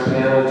topics,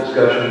 panel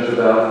discussions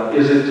about,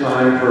 is it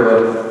time for a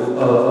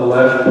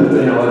left, an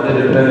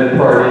independent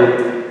party?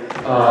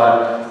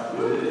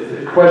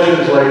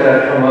 Questions like that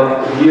come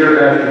up year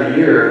after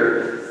year.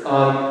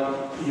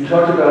 You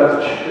talked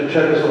about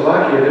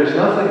Czechoslovakia. There's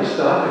nothing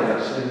stopping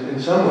us in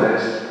some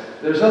ways.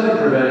 There's nothing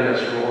preventing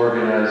us from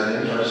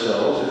organizing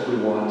ourselves if we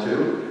want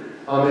to.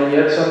 And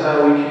yet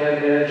somehow we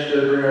can't manage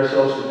to bring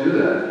ourselves to do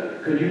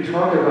that. Could you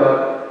talk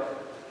about,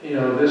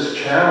 this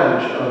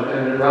challenge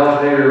and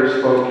Ralph Nader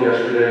spoke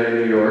yesterday in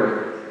New York,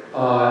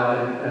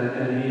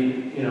 and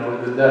he,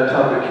 that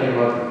topic came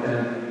up,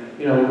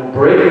 and,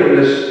 breaking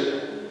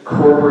this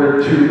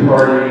corporate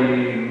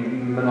two-party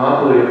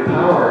monopoly of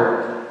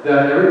power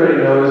that everybody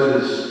knows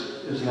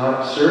is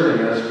not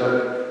serving us,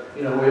 but,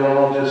 we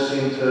all just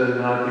seem to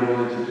not be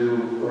willing to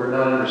do or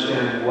not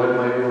understand what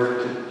might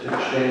work to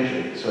change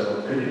it.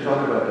 So could you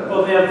talk about that?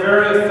 Well, they have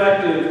very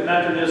effective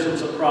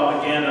mechanisms of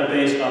propaganda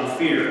based on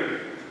fear.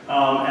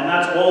 And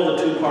that's all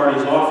the two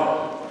parties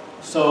offer.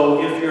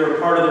 So if you're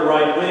part of the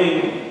right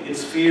wing,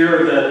 it's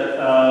fear that,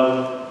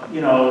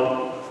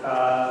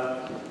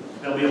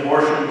 there'll be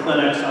abortion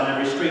clinics on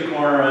every street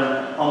corner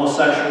and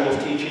homosexuals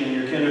teaching in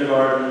your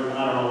kindergarten,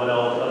 I don't know what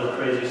else, other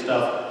crazy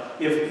stuff.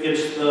 If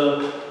it's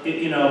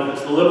if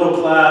it's the liberal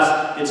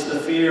class, it's the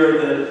fear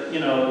that,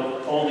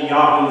 all the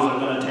yahoos are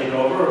going to take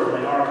over, or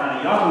they are kind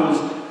of yahoos,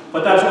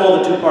 but that's all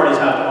the two parties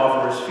have to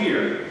offer is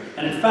fear.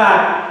 And in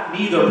fact,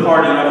 neither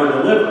party ever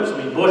delivers. I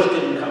mean, Bush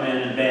didn't come in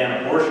and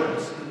ban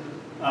abortions.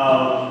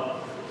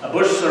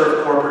 Bush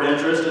served corporate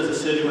interest as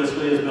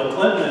assiduously as Bill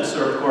Clinton had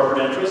served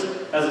corporate interest,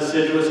 as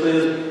assiduously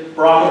as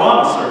Barack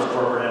Obama serves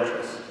corporate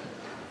interest.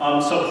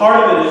 So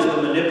part of it is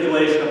the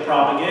manipulation of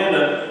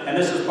propaganda, and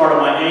this is part of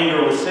my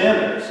anger with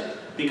Sanders,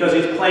 because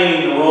he's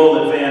playing the role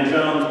that Van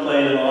Jones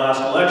played in the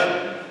last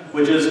election,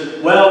 which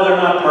is, well, they're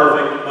not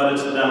perfect, but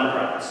it's the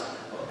Democrats.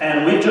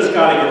 And we've just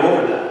got to get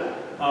over that.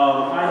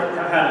 I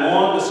have had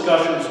long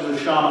discussions with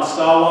Shama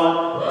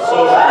Sawan, a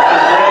social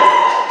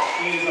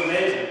she's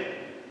amazing.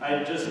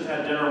 I just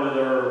had dinner with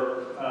her,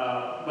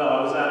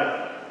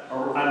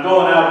 I'm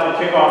going out to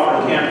kick off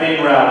her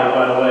campaign rally,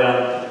 by the way,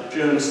 on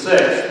June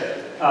 6th.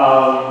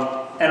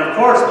 And of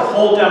course, the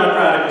whole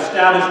Democratic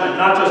establishment,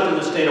 not just in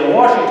the state of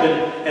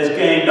Washington, has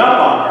ganged up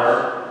on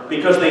her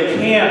because they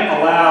can't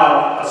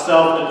allow a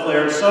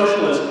self-declared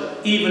socialist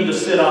even to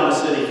sit on the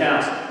city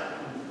council.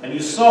 And you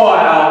saw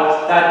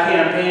how that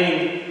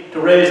campaign to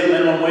raise the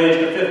minimum wage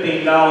to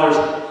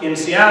 $15 in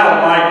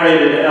Seattle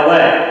migrated to LA,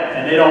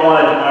 and they don't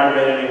want it to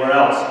migrate anywhere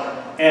else.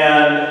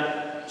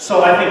 And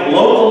so I think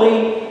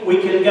locally, we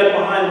can get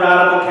behind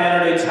radical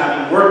candidates,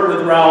 having worked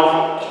with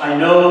Ralph. I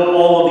know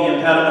all of the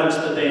impediments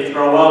that they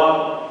throw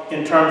up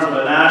in terms of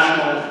a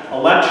national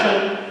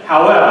election.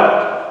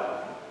 However,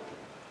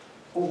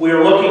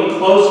 we're looking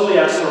closely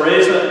at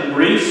Syriza in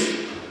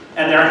Greece,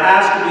 and there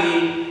has to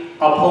be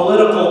a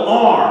political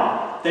arm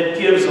that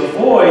gives a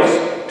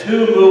voice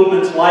to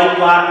movements like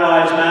Black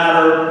Lives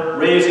Matter,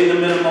 raising the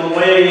minimum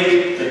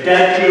wage, the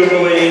debt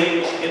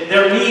jubilee.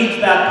 There needs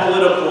that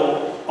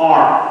political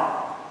arm.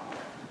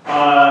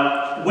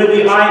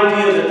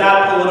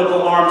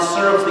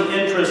 serves the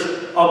interests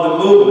of the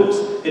movements.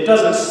 It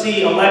doesn't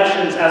see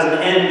elections as an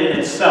end in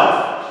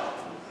itself.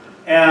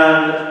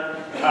 And,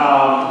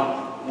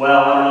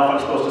 well, I don't know if I'm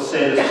supposed to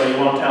say this, but you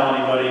won't tell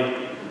anybody.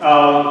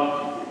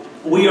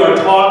 We are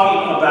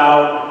talking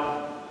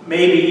about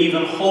maybe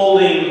even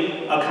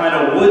holding a kind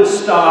of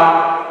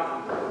Woodstock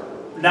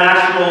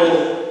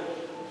national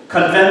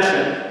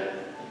convention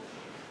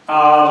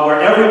where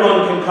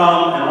everyone can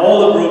come and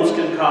all the groups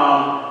can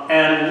come,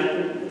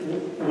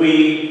 and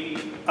we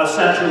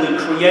essentially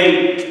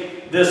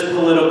create this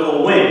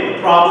political wing.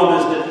 The problem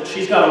is that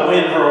she's got to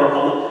win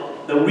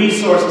the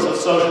resources of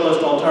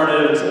socialist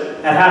alternatives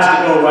and has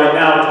to go right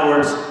now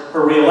towards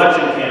her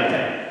re-election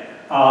campaign.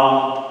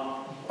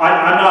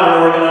 I'm not an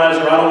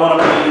organizer, I don't want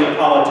to be a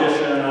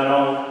politician,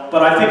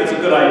 but I think it's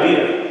a good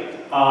idea.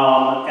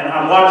 And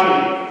I'm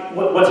watching,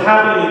 what's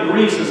happening in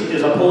Greece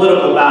is a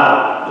political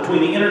battle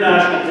between the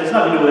international, it's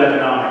nothing to do with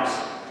economics,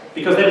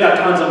 because they've got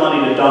tons of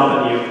money to dump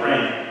in the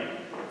Ukraine.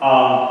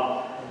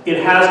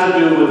 It has to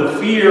do with the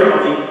fear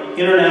of the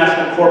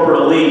international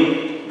corporate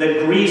elite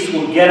that Greece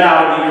will get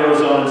out of the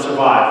Eurozone and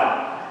survive.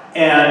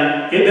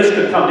 And this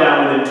could come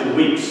down within 2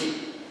 weeks.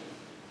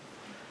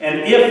 And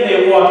if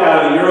they walk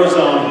out of the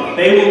Eurozone,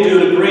 they will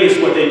do to Greece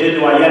what they did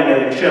to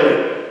Allende in Chile.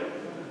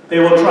 They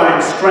will try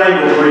and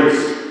strangle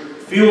Greece.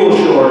 Fuel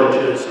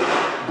shortages,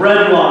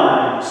 bread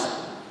lines,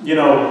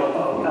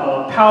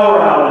 power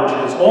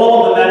outages,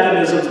 all of the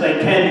mechanisms they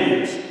can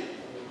use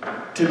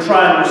to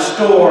try and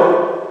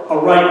restore a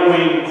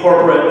right-wing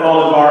corporate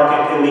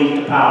oligarchic elite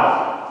to power.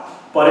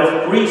 But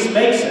if Greece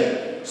makes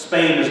it,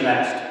 Spain is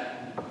next.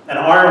 And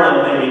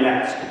Ireland may be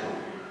next.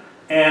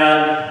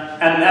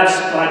 And that's,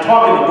 when I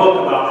talk in the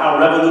book about how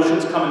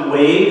revolutions come in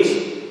waves,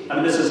 I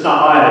mean, this is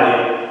not my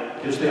idea.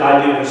 It's the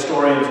idea of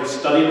historians who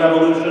study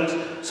revolutions.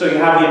 So you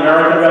have the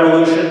American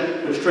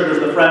Revolution, which triggers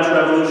the French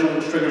Revolution,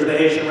 which triggers the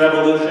Haitian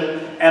Revolution,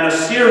 and a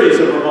series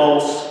of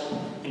revolts,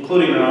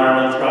 including in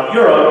Ireland, throughout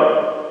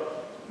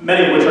Europe,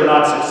 many of which are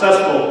not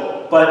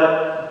successful. But,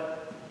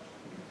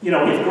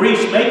 if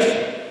Greece makes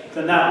it,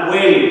 then that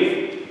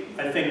wave,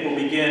 I think, will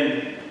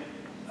begin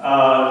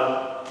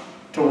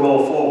to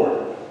roll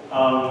forward.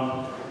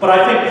 But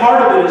I think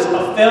part of it is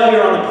a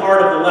failure on the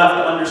part of the left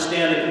to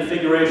understand the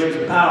configurations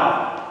of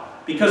power.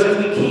 Because if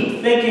we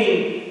keep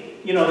thinking,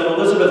 that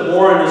Elizabeth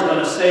Warren is going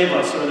to save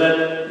us, or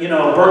that,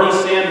 Bernie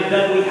Sanders,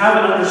 then we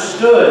haven't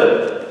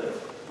understood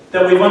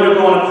that we've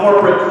undergone a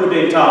corporate coup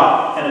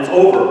d'etat, and it's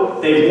over.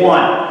 They've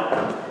won.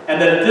 And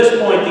that at this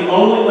point, the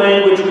only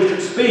language we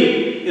should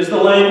speak is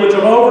the language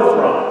of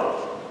overthrow.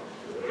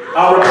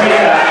 I'll repeat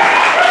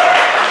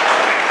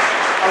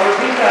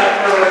that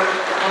for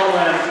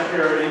Homeland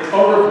Security,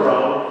 overthrow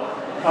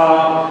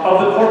of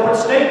the corporate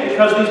state,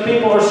 because these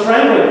people are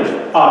strangling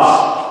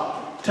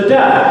us to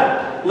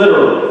death,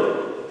 literally.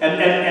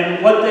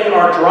 And what they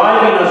are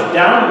driving us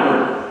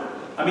downward,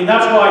 I mean,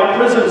 that's why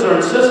prisons are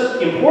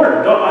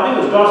important. I think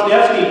it was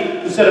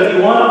Dostoevsky who said, if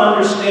you want to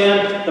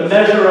understand the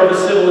measure of a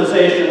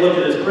civilization, look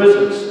at its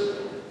prisons.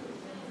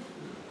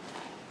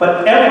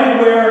 But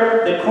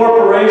everywhere that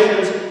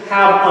corporations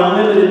have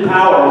unlimited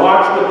power,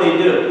 watch what they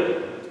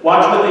do.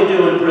 Watch what they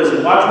do in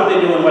prison. Watch what they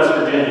do in West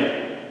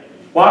Virginia.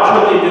 Watch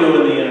what they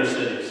do in the inner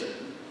cities.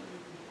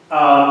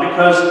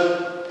 Because,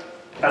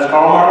 as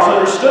Karl Marx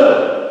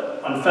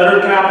understood,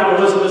 unfettered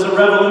capitalism is a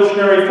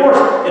revolutionary force.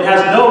 It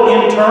has no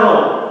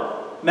internal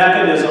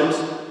mechanisms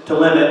to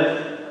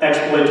limit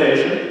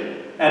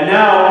exploitation. And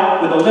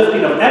now, with the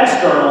lifting of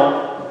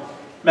external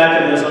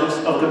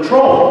mechanisms of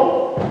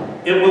control,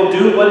 it will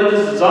do what it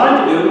is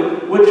designed to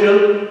do, which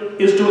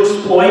is to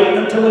exploit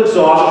until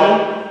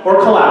exhaustion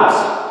or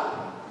collapse.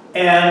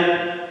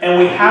 And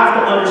we have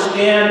to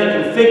understand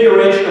the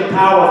configuration of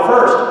power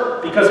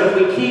first, because if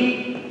we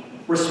keep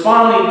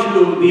responding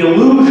to the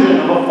illusion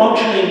of a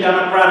functioning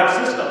democratic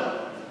system,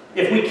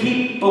 if we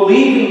keep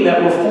believing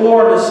that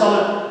reform is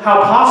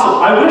somehow possible,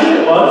 I wish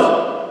it was.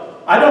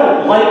 I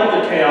don't like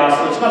the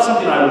chaos, it's not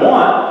something I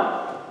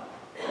want,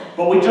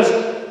 but we just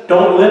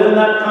don't live in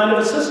that kind of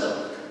a system.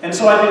 And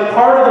so I think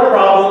part of the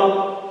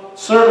problem,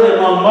 certainly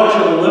among much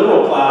of the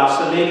liberal class,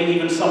 and maybe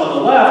even some of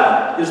the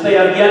left, is they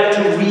have yet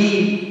to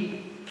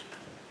read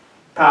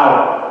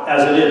power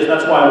as it is.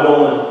 That's why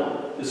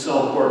Roland is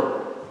so important.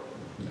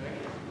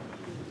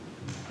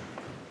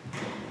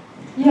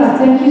 Yeah,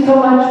 thank you so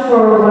much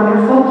for a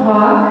wonderful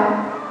talk.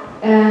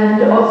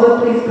 And also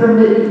please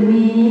permit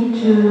me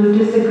to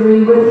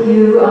disagree with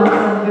you on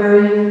some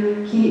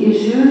very key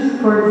issues.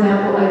 For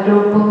example, I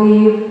don't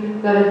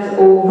believe that it's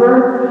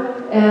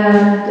over.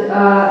 And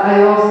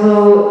I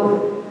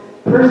also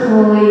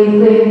personally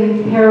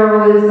think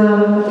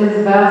heroism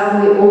is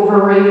vastly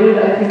overrated.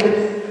 I think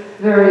it's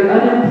very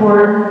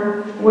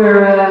unimportant,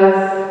 whereas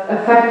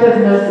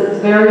effectiveness is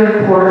very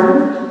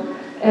important.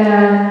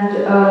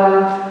 And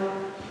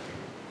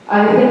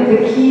I think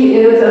the key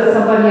is, as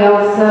somebody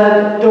else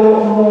said,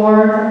 don't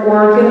mourn,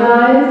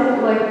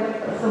 organize,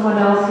 like someone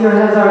else here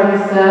has already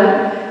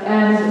said.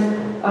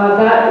 And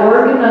that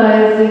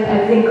organizing,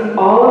 I think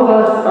all of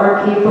us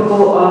are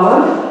capable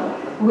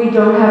of. We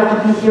don't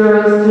have to be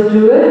heroes to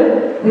do it.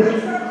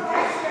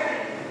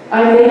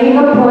 I'm making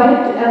a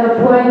point, and the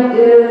point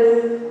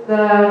is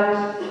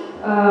that,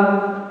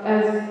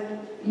 as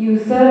you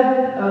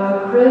said,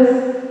 Chris,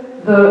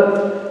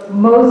 the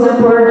most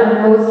important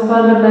and most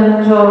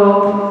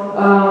fundamental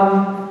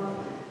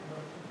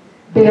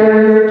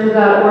barrier to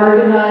that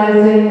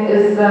organizing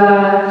is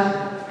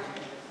that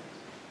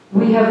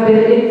we have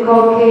been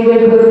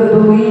inculcated with the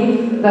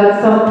belief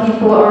that some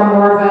people are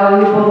more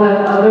valuable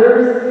than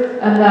others,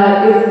 and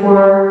that if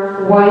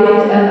we're white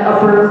and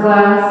upper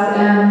class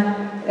and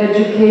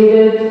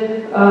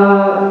educated,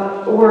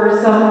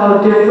 we're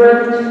somehow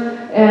different,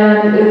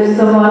 and if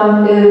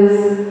someone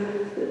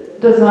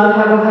does not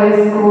have a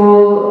high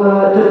school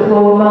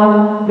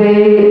diploma,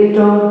 they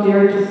don't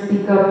dare to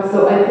speak up.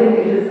 So I think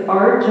it is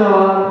our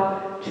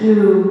job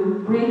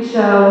to reach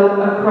out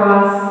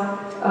across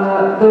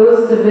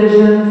those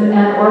divisions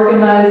and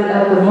organize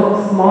at the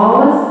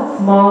smallest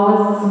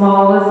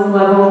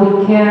level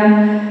we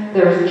can.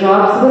 There's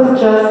Jobs with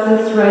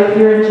Justice right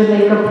here in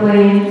Jamaica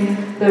Plain.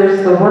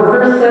 There's the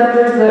worker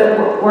centers that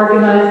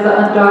organize the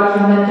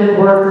undocumented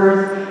workers,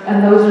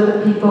 and those are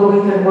the people we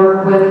can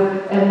work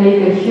with and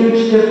make a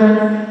huge difference.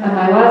 And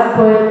my last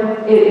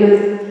point, it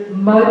is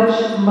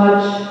much,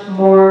 much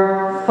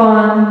more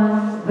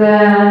fun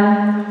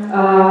than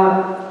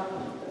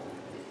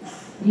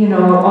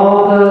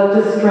all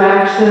the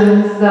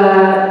distractions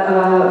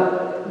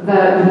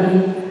that we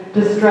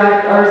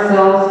distract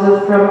ourselves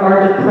with from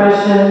our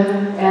depression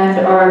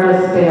and our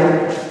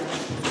despair.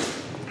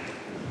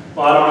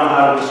 Well, I don't know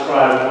how to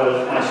describe what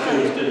my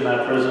students did in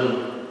that prison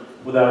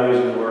without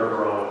using the word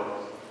heroic.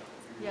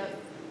 Yep.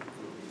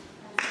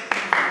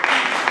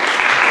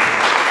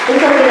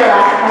 This will be the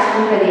last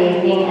question for the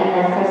evening, and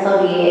then Chris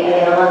will be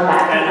available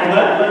back.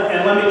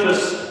 And let me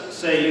just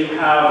say, you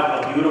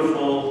have a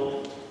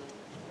beautiful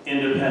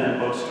independent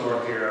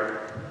bookstore here.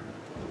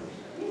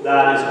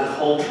 That is a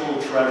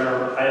cultural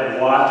treasure. I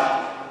have watched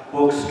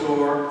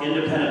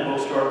independent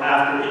bookstore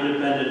after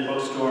independent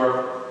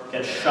bookstore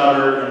get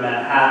shuttered in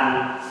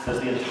Manhattan as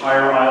the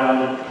entire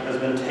island has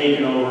been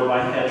taken over by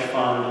hedge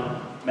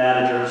fund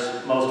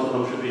managers. Most of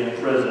them should be in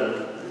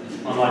prison,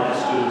 unlike the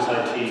students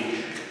I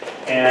teach.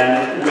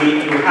 And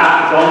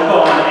don't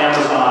go on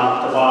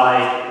Amazon to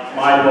buy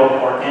my book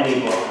or any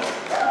book.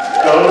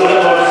 Go to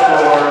the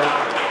bookstore.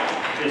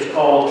 It's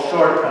called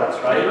Shortcuts,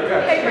 right?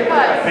 Paper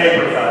Cuts.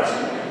 Paper Cuts.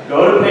 Go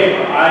to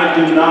paper. I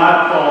do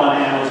not go on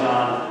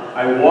Amazon.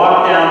 I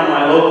walk down to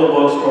my local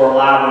bookstore,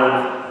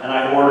 Labyrinth, and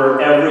I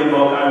order every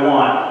book I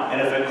want.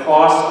 And if it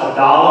costs $1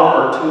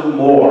 or $2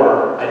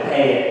 more, I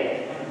pay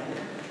it.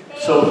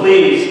 So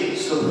please,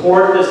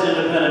 support this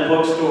independent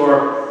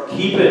bookstore.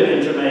 Keep it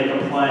in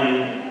Jamaica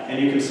Plain, and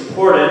you can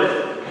support it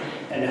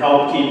and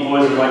help keep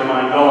voices like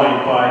mine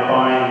going by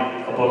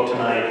buying a book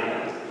tonight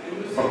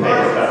from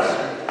Paper Cuts.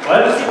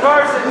 What?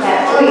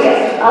 Yeah, we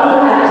also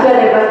have 2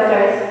 other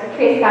bookstores,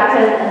 Trace Scott's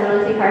and the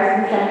Lucy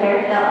Parsons Center.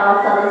 They'll all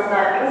sell this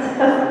book.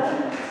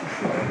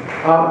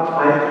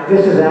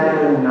 This is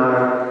actually not a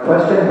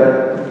question, but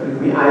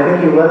I think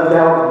you left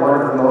out one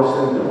of the most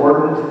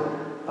important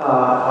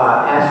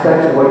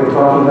aspects of what you're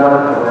talking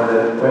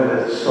about. When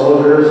the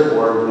soldiers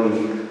or the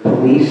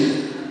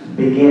police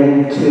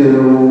begin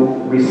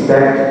to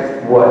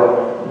respect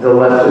what the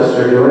leftists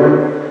are doing,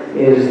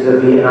 is the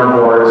Vietnam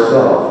War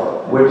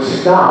itself, which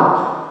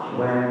stopped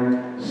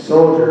when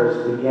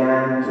soldiers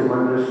began to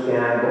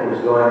understand what was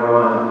going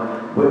on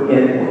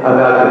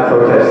about the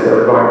protests that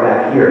were going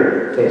back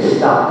here. They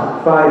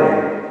stopped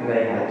fighting and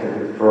they had to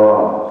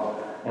withdraw.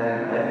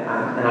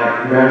 And I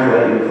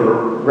congratulate you for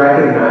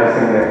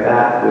recognizing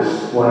that was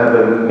one of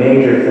the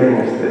major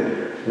things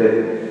that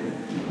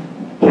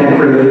can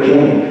create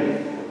change.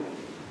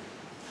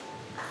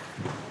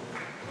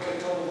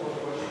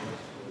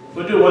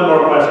 We'll do one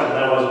more question.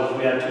 That wasn't,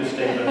 we had 2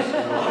 statements.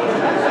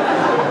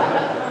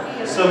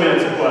 Some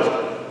minutes of question.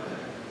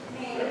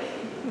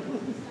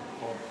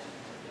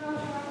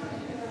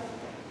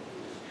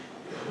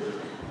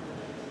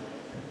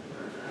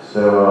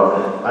 So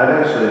I'd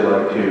actually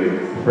like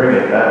to bring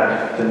it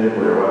back to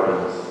nuclear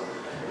weapons,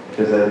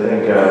 because I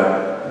think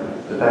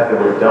the fact that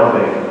we're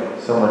dumping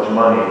so much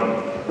money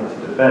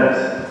into defense,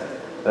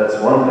 that's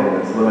one thing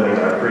that's limiting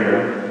our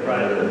freedom.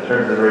 Right. In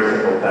terms of the very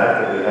simple fact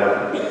that we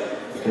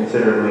have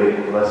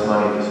considerably less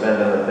money to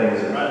spend on the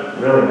things that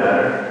really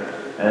matter.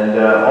 And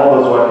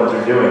all those weapons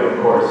are doing, of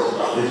course,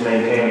 is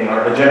maintaining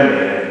our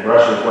hegemony, and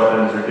Russia's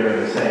weapons are doing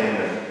the same,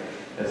 and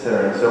et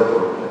cetera and so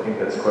forth. I think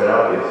that's quite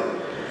obvious.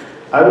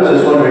 I was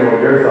just wondering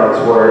what your thoughts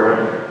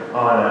were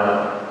on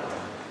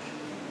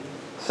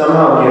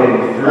somehow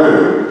getting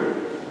through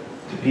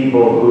to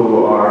people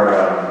who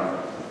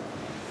are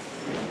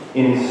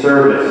in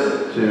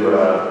service to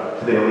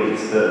the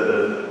elites,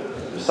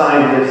 the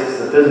scientists,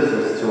 the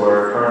physicists who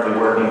are currently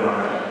working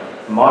on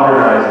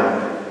modernizing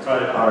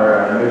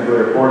our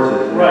nuclear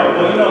forces. Right.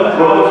 Well, you know,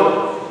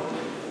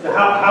 the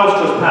House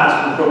just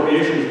passed an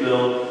appropriations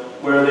bill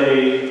where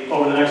they,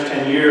 over the next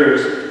 10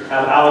 years,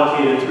 have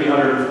allocated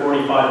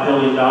 $345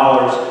 billion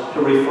to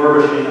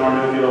refurbishing our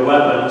nuclear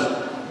weapons,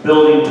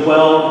 building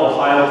 12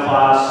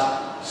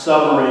 Ohio-class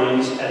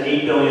submarines at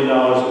 $8 billion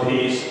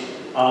apiece,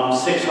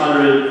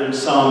 $600 and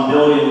some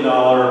billion,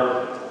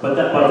 but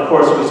of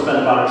course we spent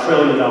about $1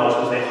 trillion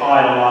because they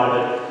hide a lot of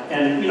it.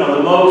 And you know,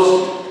 the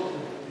most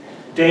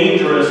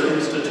dangerous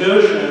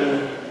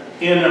institution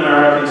in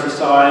American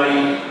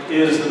society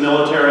is the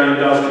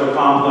military-industrial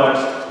complex.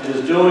 It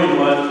is doing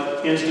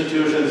what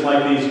institutions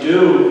like these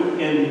do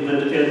in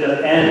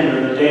the end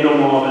or the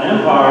denouement of an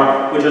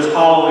empire, which is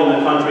hollowing the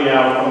country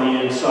out from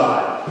the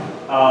inside.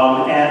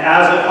 And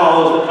as it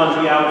hollows the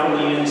country out from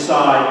the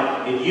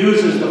inside, it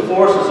uses the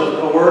forces of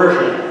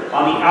coercion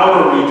on the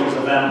outer reaches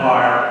of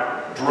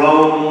empire,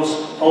 drones,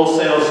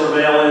 wholesale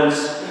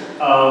surveillance,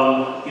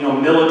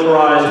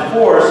 militarized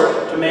force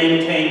to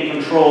maintain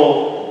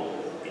control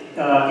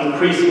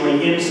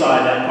increasingly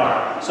inside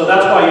empire. So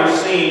that's why you're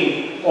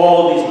seeing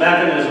all of these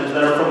mechanisms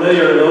that are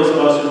familiar to those of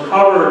us who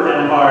covered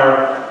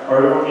empire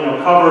or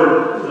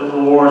covered the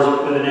wars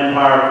within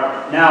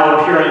empire now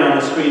appearing on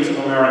the streets of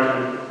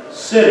American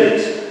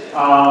cities.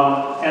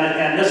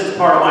 And this is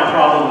part of my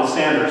problem with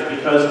Sanders,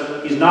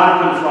 because he's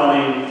not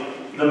confronting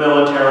the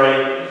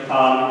military.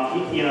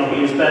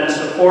 He's been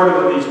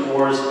supportive of these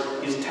wars.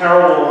 He's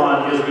terrible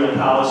on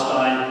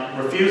Israel-Palestine,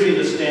 refusing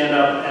to stand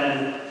up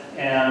and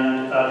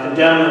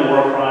condemn the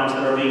war crimes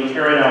that are being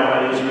carried out by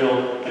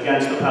Israel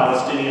against the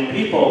Palestinian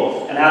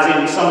people. And as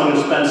someone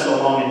who spent so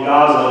long in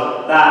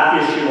Gaza, that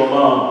issue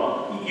alone.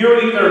 We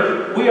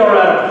are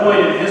at a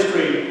point in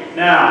history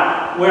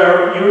now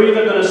where you're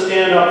either going to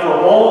stand up for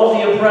all of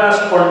the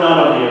oppressed or none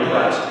of the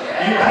oppressed.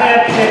 You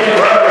can't pick and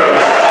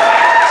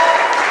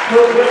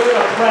choose which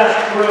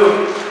oppressed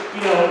group,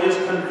 is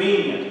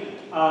convenient,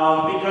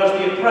 because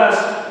the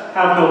oppressed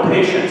have no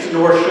patience,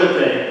 nor should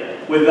they,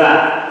 with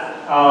that.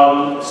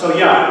 So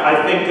yeah,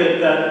 I think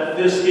that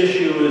this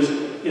issue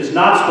is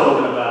not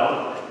spoken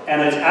about,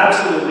 and it's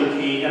absolutely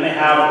key, and they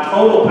have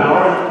total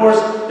power, and of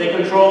course they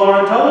control our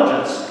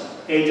intelligence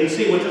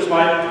agency, which is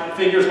why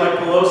figures like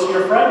Pelosi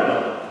are frightened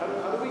of it.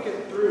 How do we get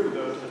through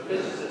those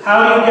physicists? How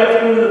do you get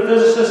through to the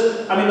physicists?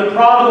 I mean, the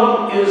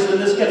problem is, and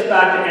this gets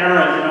back to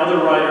Arendt and other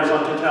writers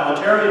on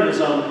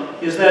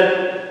totalitarianism, is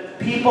that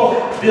people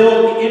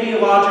build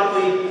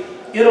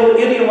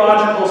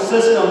ideological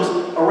systems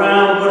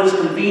around what is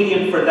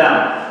convenient for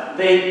them.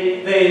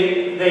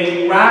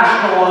 They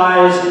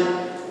rationalize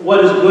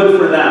what is good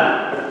for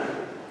them.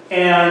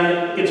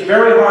 And it's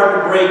very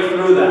hard to break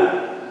through that.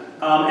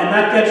 And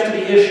that gets to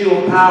the issue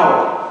of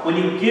power. When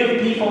you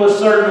give people a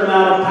certain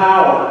amount of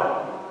power,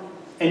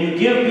 and you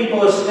give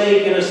people a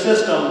stake in a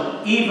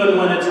system, even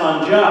when it's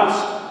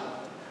unjust,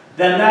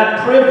 then that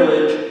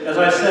privilege, as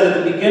I said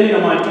at the beginning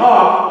of my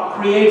talk,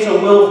 creates a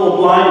willful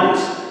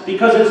blindness.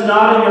 Because it's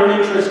not in your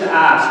interest to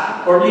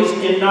ask, or at least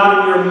not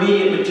in your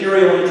immediate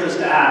material interest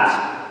to ask.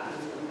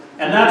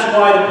 And that's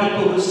why the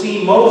people who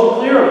see most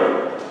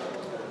clearly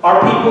are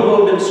people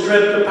who have been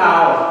stripped of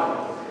power.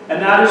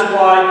 And that is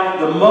why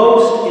the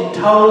most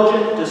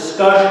intelligent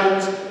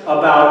discussions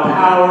about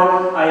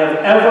power I have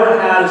ever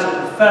had as a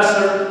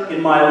professor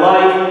in my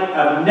life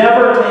have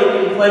never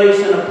taken place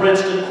in a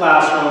Princeton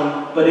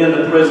classroom, but in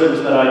the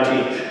prisons that I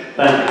teach.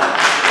 Thank you.